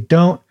demon, but they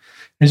don't.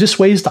 There's just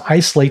ways to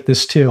isolate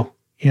this too,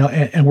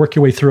 and work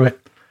your way through it.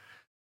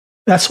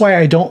 That's why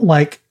I don't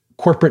like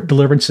corporate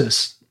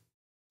deliverances.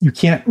 You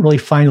can't really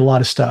find a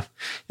lot of stuff.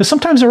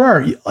 Sometimes there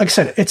are. Like I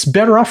said, it's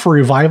better off for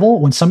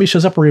revival when somebody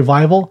shows up for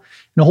revival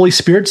and the Holy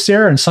Spirit's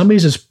there and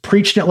somebody's just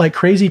preaching it like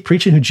crazy,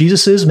 preaching who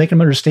Jesus is, making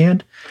them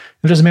understand.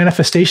 If there's a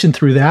manifestation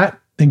through that,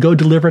 then go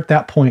deliver at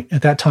that point,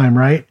 at that time,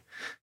 right?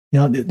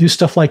 Do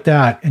stuff like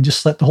that and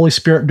just let the Holy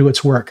Spirit do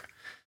its work.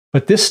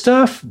 But this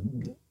stuff,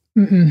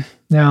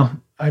 now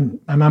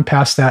I'm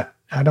past that.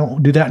 I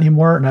don't do that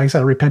anymore. And like I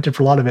said, I repented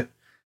for a lot of it.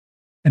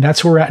 And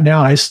that's where we're at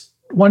now. I just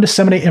wanted to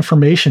disseminate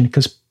information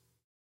because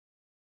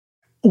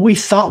we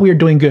thought we were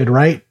doing good,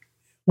 right?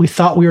 We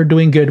thought we were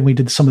doing good when we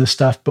did some of this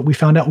stuff, but we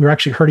found out we were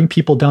actually hurting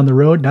people down the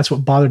road. And that's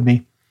what bothered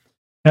me.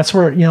 That's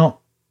where,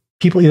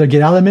 people either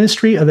get out of the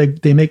ministry or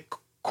they make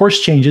course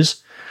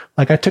changes.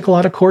 Like I took a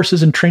lot of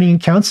courses in training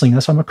and counseling.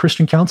 That's why I'm a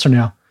Christian counselor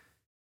now.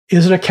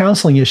 Is it a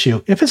counseling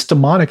issue? If it's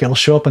demonic, it'll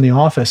show up in the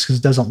office because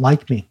it doesn't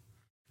like me,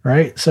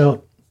 right?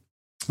 So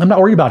I'm not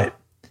worried about it.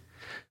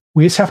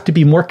 We just have to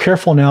be more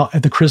careful now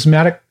at the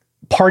charismatic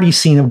party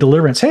scene of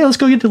deliverance. Hey, let's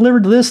go get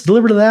delivered to this,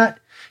 delivered to that.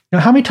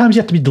 How many times do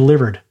you have to be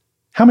delivered?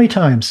 How many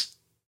times?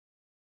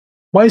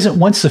 Why isn't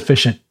once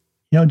sufficient?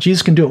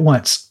 Jesus can do it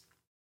once.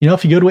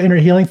 If you go to an inner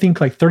healing thing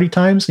like 30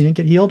 times and you didn't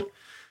get healed,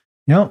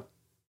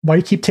 why do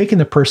you keep taking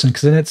the person?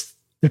 Because then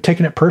they're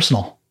taking it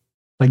personal.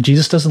 Like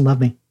Jesus doesn't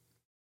love me.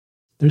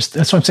 That's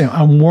what I'm saying.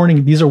 I'm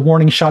warning. These are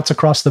warning shots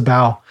across the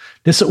bow.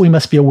 This is what we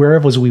must be aware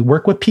of as we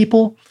work with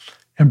people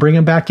and bring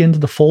them back into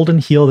the fold and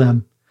heal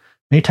them.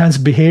 Many times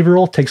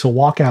behavioral takes a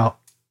walk out.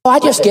 I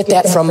just get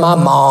that from my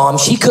mom.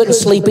 She couldn't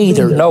sleep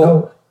either.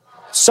 No,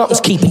 something's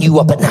keeping you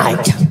up at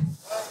night.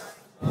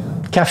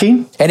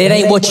 Caffeine? And it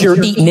ain't what you're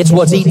eating, it's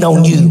what's eating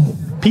on you.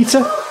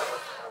 Pizza?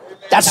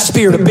 That's the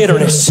spirit of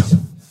bitterness.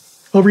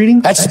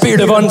 overeating? That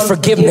spirit of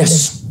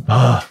unforgiveness.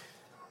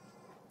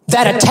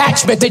 That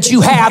attachment that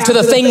you have to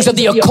the things of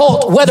the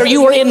occult, whether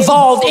you are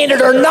involved in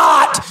it or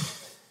not,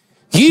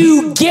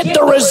 you get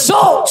the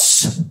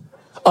results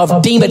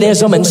of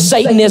demonism and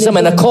Satanism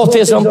and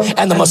occultism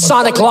and the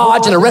Masonic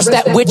Lodge and the rest of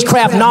that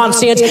witchcraft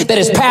nonsense that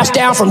is passed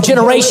down from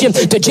generation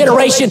to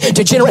generation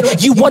to generation.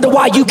 You wonder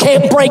why you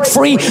can't break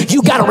free.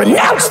 You got to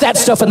renounce that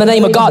stuff in the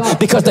name of God,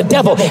 because the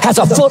devil has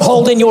a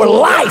foothold in your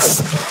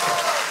life.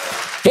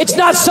 It's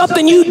not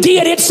something you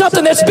did. It's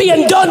something that's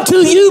being done to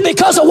you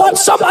because of what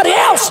somebody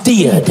else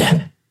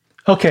did.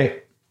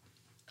 Okay.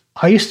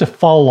 I used to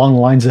follow along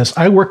the lines of this.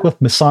 I work with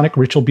Masonic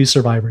ritual abuse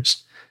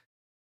survivors.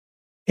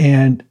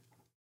 And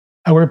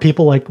I work with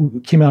people like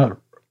came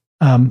out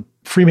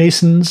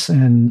Freemasons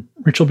and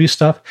ritual abuse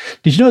stuff.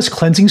 Did you notice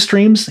cleansing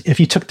streams, if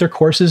you took their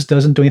courses,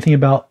 doesn't do anything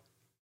about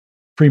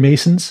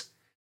Freemasons?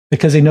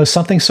 Because they know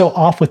something so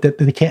off with it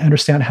that they can't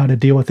understand how to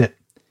deal with it.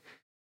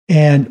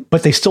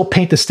 But they still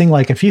paint this thing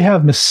like, if you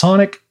have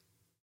Masonic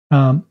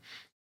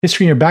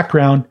history in your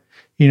background,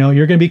 you're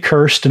going to be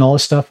cursed and all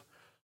this stuff.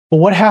 But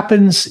what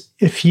happens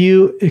if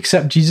you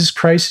accept Jesus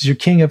Christ as your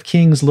King of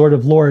Kings, Lord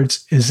of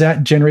Lords? Is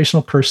that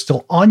generational curse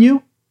still on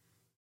you?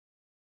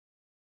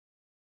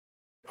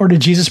 Or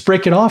did Jesus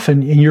break it off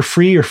and you're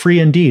free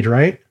indeed,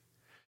 right?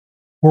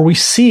 Where we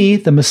see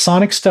the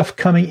Masonic stuff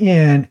coming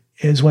in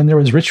is when there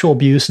was ritual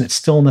abuse and it's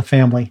still in the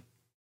family.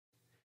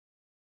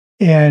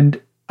 And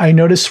I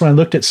noticed when I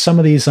looked at some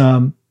of these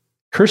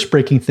curse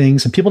breaking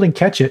things, and people didn't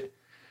catch it,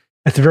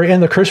 at the very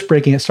end of the curse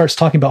breaking, it starts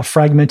talking about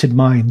fragmented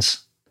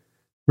minds,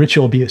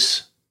 ritual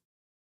abuse.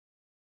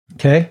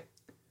 Okay?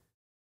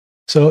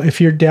 So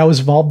if your dad was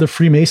involved in the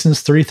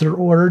Freemasons, 33rd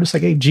Order, it's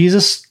like, hey,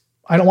 Jesus,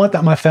 I don't want that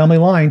in my family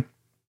line.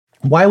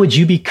 Why would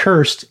you be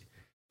cursed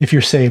if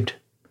you're saved?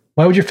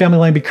 Why would your family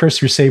line be cursed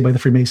if you're saved by the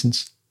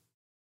Freemasons?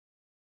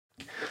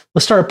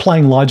 Let's start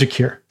applying logic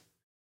here.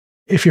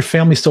 If your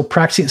family's still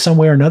practicing it some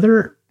way or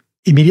another,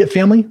 immediate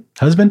family,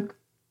 husband,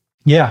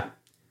 yeah.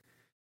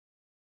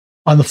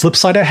 On the flip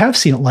side, I have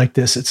seen it like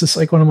this. It's just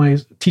like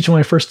teaching one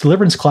of my first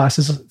deliverance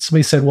classes,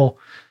 somebody said, well,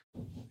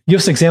 give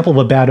us an example of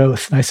a bad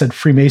oath. And I said,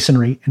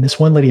 Freemasonry. And this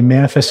one lady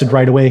manifested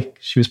right away.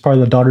 She was part of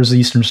the Daughters of the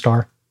Eastern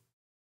Star.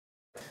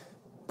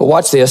 But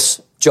watch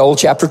this. Joel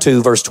chapter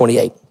 2, verse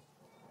 28.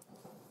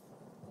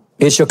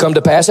 It shall come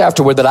to pass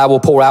afterward that I will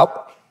pour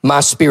out my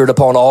spirit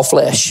upon all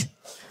flesh.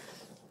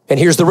 And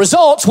here's the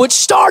results, which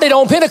started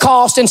on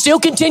Pentecost and still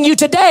continue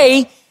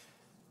today.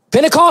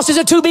 Pentecost is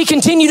a to be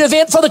continued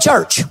event for the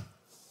church.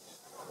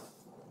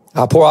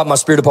 I'll pour out my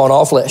spirit upon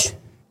all flesh.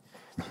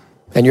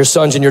 And your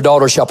sons and your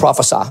daughters shall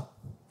prophesy.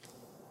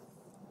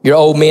 Your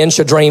old men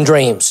shall dream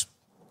dreams.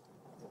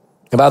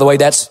 And by the way,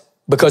 that's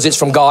because it's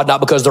from God, not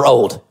because they're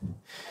old.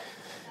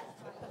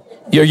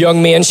 Your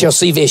young men shall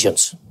see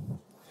visions.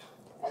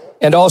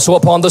 And also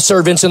upon the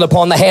servants and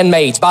upon the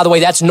handmaids. By the way,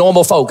 that's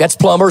normal folk. That's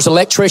plumbers,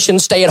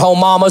 electricians, stay-at-home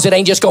mamas. It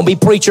ain't just going to be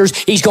preachers.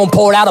 He's going to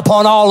pour it out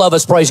upon all of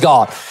us, praise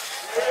God.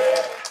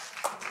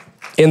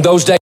 In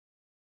those days.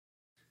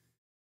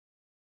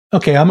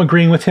 Okay, I'm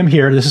agreeing with him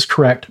here. This is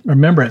correct.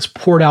 Remember, it's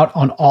poured out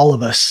on all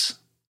of us.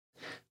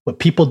 What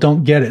people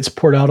don't get, it's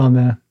poured out on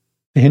the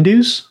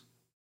Hindus,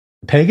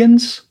 the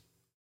pagans,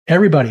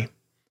 everybody.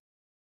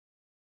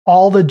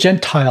 All the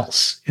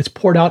Gentiles, it's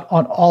poured out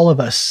on all of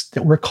us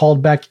that we're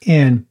called back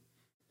in.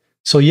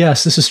 So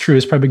yes, this is true.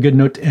 It's probably a good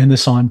note to end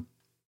this on.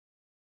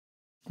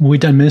 When we've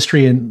done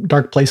ministry in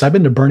dark place, I've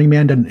been to Burning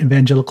Man, done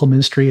evangelical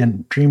ministry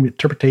and dream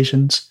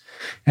interpretations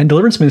and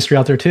deliverance ministry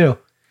out there too.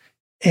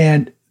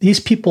 And these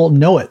people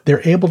know it.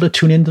 They're able to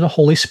tune into the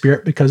Holy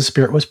Spirit because the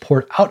Spirit was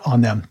poured out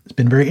on them. It's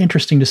been very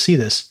interesting to see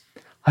this.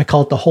 I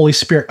call it the Holy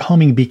Spirit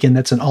homing beacon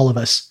that's in all of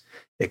us.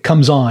 It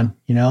comes on,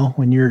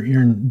 when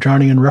you're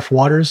drowning in rough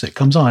waters, it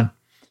comes on.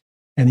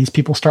 And these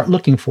people start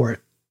looking for it.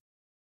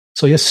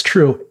 So yes, it's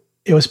true.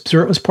 It was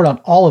poured on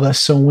all of us.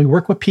 So when we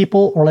work with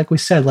people, or like we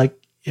said, like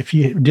if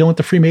you're dealing with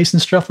the Freemason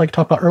stuff, like I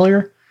talked about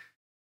earlier,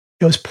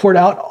 it was poured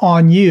out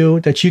on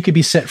you that you could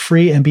be set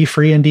free and be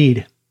free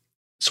indeed.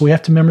 So we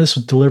have to remember this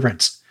with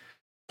deliverance.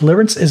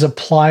 Deliverance is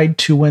applied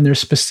to when there's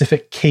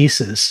specific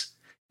cases.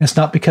 It's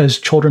not because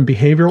children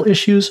behavioral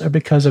issues or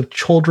because of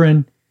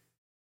children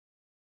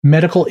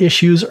medical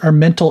issues or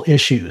mental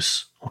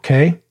issues,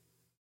 okay?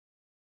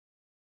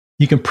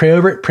 You can pray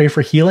over it, pray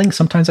for healing.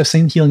 Sometimes I've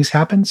seen healings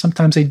happen.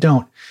 Sometimes they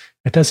don't.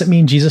 It doesn't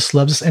mean Jesus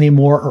loves us any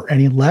more or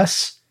any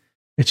less.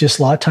 It's just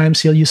a lot of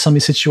times he'll use some of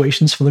these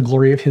situations for the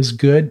glory of his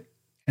good,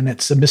 and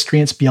it's a mystery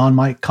and it's beyond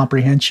my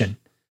comprehension.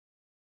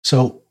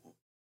 So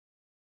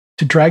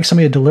to drag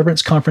somebody to a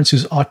deliverance conference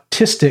who's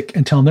autistic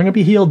and tell them they're going to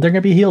be healed, they're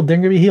going to be healed, they're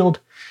going to be healed,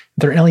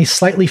 they're only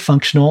slightly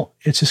functional,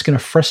 it's just going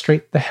to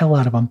frustrate the hell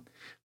out of them.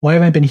 Why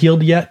haven't I been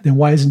healed yet? Then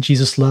why doesn't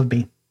Jesus love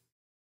me?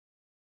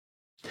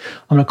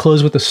 I'm going to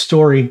close with a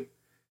story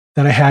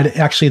that I had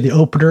actually the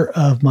opener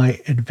of my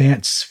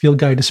advanced field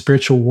guide to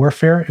spiritual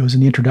warfare. It was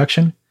in the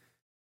introduction.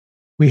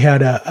 We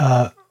had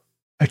a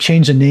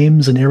change of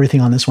names and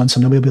everything on this one, so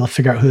nobody will be able to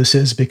figure out who this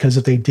is, because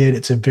if they did,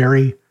 it's a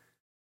very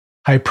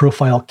high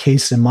profile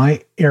case in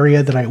my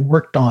area that I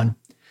worked on.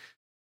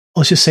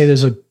 Let's just say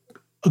there's a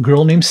a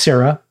girl named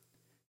Sarah.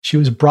 She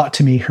was brought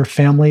to me. Her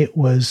family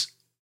was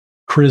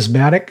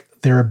charismatic.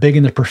 They were big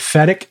in the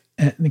prophetic.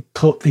 And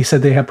they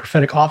said they had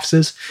prophetic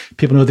offices.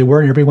 People know who they were,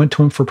 and everybody went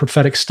to them for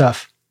prophetic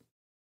stuff.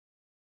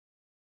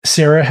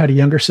 Sarah had a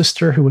younger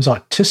sister who was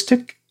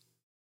autistic,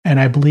 and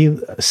I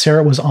believe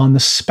Sarah was on the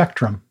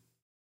spectrum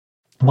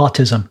of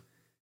autism.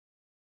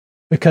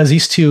 Because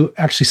these two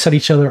actually set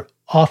each other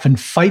off in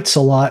fights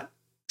a lot,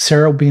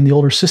 Sarah, being the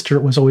older sister,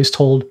 was always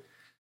told,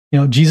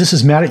 Jesus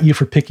is mad at you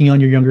for picking on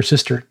your younger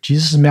sister.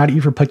 Jesus is mad at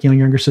you for picking on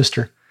your younger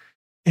sister.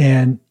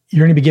 And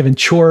you're going to be given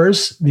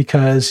chores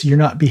because you're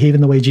not behaving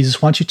the way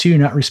Jesus wants you to. You're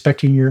not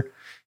respecting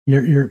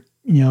your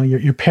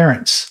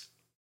parents.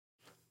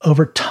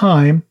 Over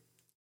time,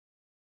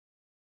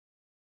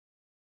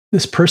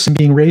 this person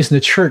being raised in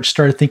the church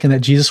started thinking that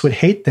Jesus would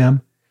hate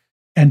them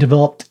and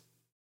developed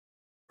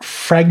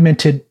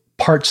fragmented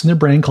parts in their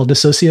brain called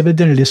dissociative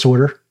identity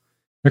disorder,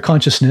 their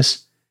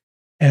consciousness.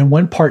 And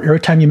one part, every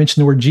time you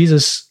mention the word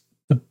Jesus,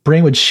 the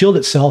brain would shield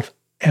itself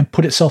and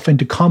put itself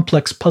into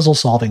complex puzzle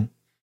solving.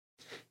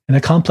 And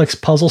the complex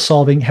puzzle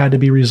solving had to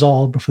be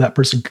resolved before that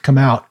person could come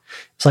out.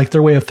 It's like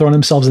their way of throwing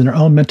themselves in their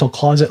own mental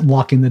closet and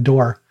locking the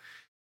door.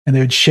 And they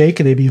would shake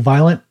and they'd be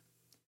violent.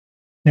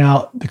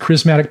 Now, the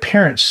charismatic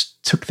parents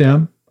took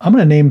them, I'm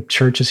going to name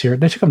churches here.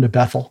 They took them to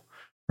Bethel,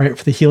 right,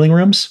 for the healing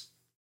rooms.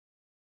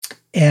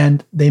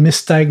 And they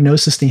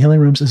misdiagnosed this in the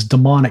healing rooms as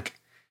demonic.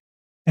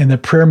 And the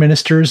prayer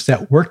ministers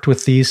that worked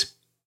with this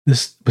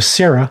was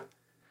Sarah,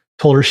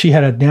 told her she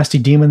had a nasty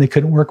demon. They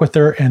couldn't work with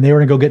her, and they were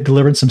going to go get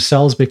deliverance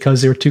themselves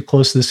because they were too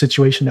close to the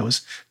situation that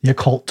was the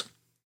occult.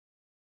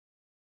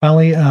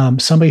 Finally,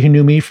 somebody who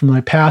knew me from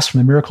my past, from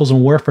the Miracles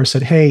and Warfare,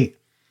 said, hey,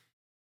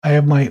 I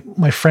have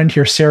my friend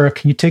here, Sarah.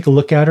 Can you take a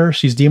look at her?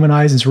 She's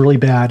demonized and it's really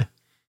bad.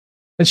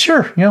 I said,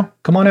 sure,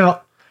 come on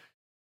out.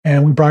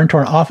 And we brought her into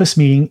our office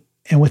meeting,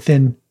 and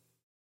within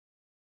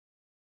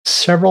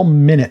several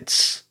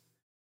minutes,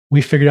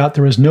 we figured out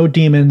there was no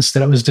demons,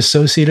 that it was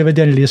dissociative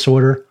identity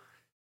disorder.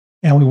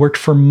 And we worked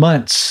for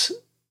months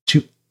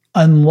to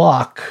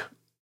unlock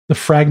the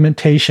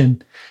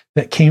fragmentation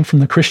that came from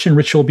the Christian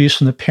ritual abuse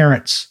from the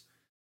parents.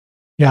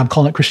 Yeah, I'm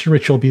calling it Christian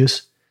ritual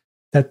abuse.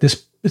 That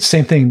it's the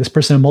same thing. This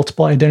person had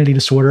multiple identity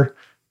disorder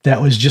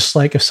that was just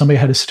like if somebody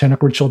had a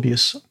satanic ritual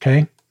abuse,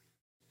 okay?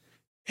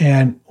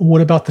 And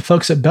what about the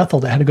folks at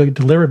Bethel that had to go get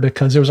delivered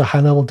because there was a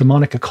high-level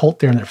demonic occult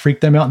there and that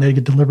freaked them out and they had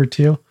to get delivered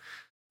too?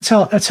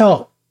 That's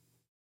how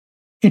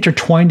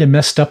intertwined and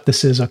messed up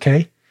this is,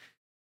 okay?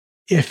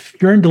 If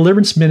you're in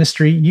deliverance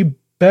ministry, you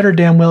better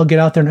damn well get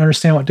out there and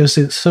understand what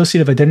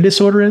dissociative identity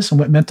disorder is and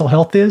what mental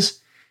health is,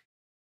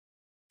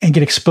 and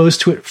get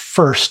exposed to it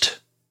first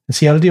and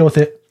see how to deal with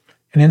it,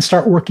 and then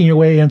start working your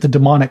way into the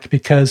demonic,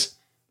 because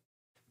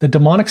the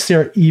demonics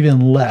there are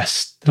even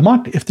less. The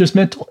demonic, if there's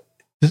mental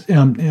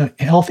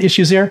health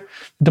issues there,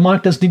 the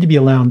demonic doesn't need to be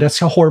around. That's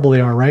how horrible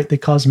they are, right? They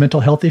cause mental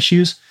health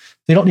issues.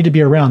 They don't need to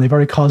be around. They've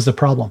already caused the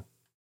problem.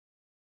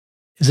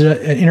 Is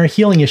it an inner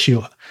healing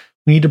issue?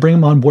 We need to bring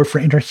them on board for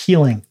inner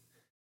healing,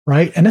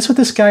 right? And that's what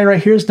this guy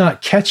right here is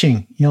not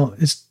catching.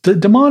 It's the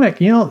demonic,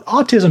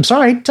 autism.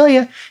 Sorry to tell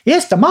you,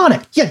 it's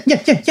demonic. Yeah.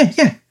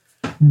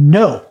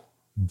 No,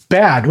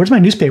 bad. Where's my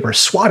newspaper?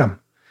 Swat him.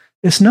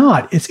 It's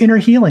not. It's inner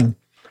healing.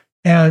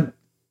 And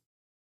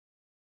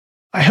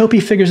I hope he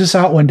figures this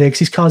out one day, because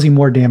he's causing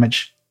more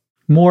damage.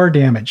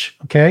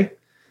 Okay?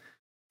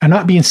 I'm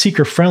not being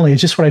seeker friendly.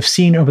 It's just what I've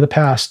seen over the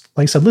past.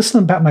 Like I said,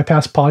 listen to my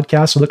past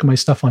podcasts or look at my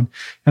stuff on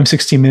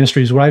M16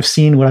 Ministries, what I've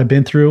seen, what I've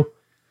been through.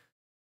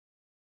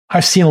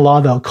 I've seen a lot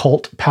of the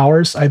occult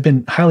powers. I've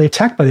been highly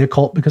attacked by the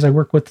occult because I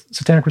work with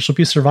satanic ritual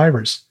abuse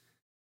survivors.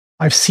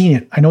 I've seen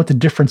it. I know what the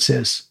difference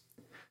is.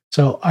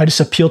 So I just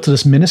appeal to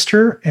this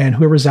minister and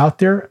whoever's out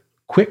there,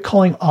 quit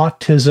calling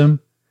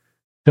autism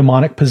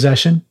demonic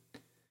possession.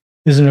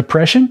 Is it an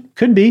oppression?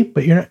 Could be,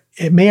 but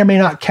it may or may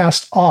not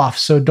cast off.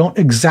 So don't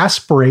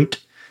exasperate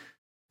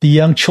the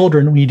young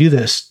children when you do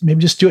this. Maybe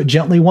just do it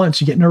gently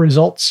once. You get no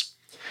results.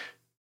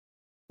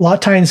 A lot of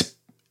times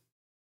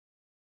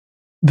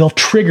they'll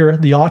trigger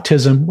the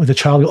autism with a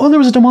child. Oh, there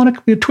was a demonic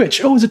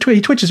twitch. Oh, it was a twitch.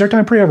 He twitches every time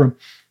I pray over him.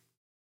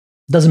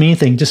 Doesn't mean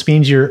anything. It just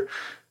means they're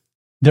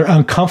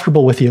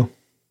uncomfortable with you.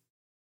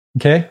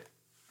 Okay?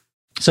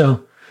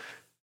 So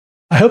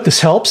I hope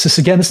this helps. This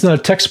is not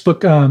a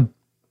textbook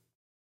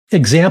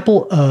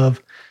example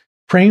of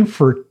praying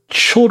for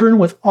children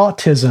with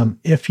autism.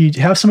 If you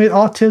have somebody with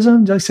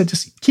autism, like I said,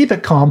 just keep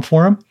it calm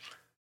for them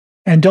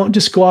and don't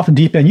just go off in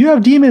deep end. You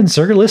have demons,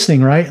 they're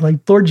listening, right?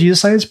 Like, Lord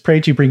Jesus, I just pray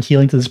that you bring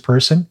healing to this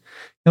person.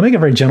 Make it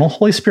very gentle.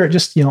 Holy Spirit,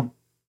 just,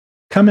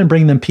 come and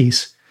bring them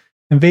peace.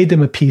 Invade them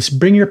with peace.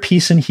 Bring your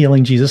peace and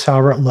healing, Jesus,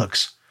 however it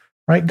looks,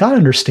 right? God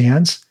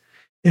understands.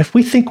 If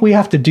we think we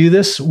have to do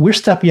this, we're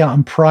stepping out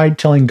in pride,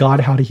 telling God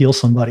how to heal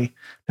somebody.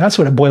 That's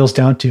what it boils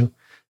down to.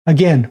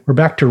 Again, we're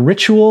back to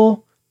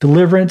ritual,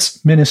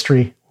 deliverance,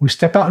 ministry. We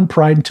step out in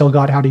pride and tell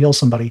God how to heal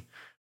somebody,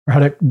 or how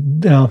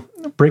to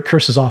break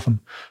curses off them,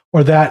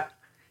 or that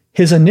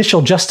his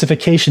initial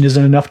justification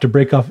isn't enough to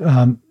break off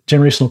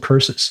generational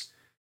curses.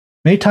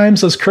 Many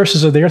times those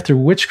curses are there through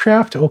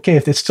witchcraft. Okay,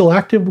 if it's still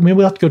active, maybe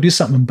we'll have to go do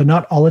something, but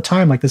not all the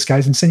time, like this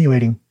guy's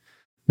insinuating.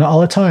 Not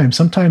all the time.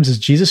 Sometimes it's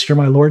Jesus, you're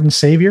my Lord and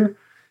Savior.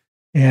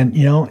 And,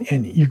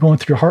 and you're going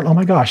through your heart, oh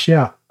my gosh,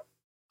 yeah,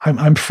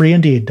 I'm free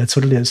indeed. That's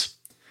what it is.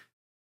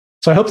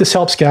 So I hope this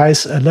helps,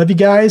 guys. I love you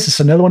guys. It's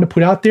another one to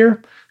put out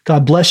there.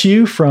 God bless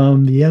you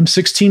from the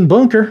M16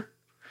 bunker.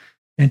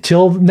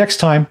 Until next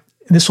time,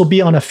 this will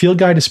be on a field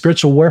guide to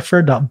spiritual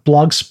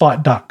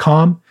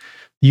warfare.blogspot.com.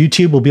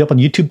 YouTube will be up on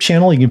YouTube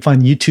channel. You can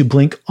find the YouTube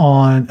link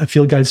on a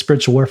field guide to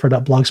spiritual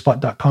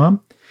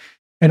warfare.blogspot.com.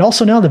 And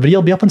also now the video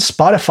will be up on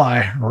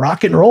Spotify.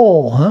 Rock and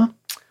roll, huh?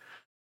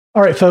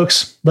 All right,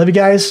 folks. Love you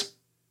guys.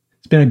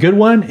 It's been a good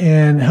one.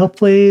 And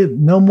hopefully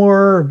no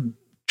more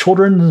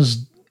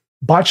children's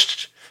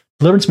botched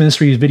deliverance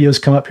ministries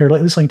videos come up here.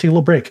 At least I can take a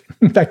little break.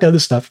 In fact, other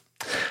stuff.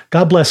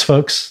 God bless,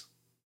 folks.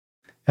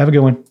 Have a good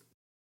one.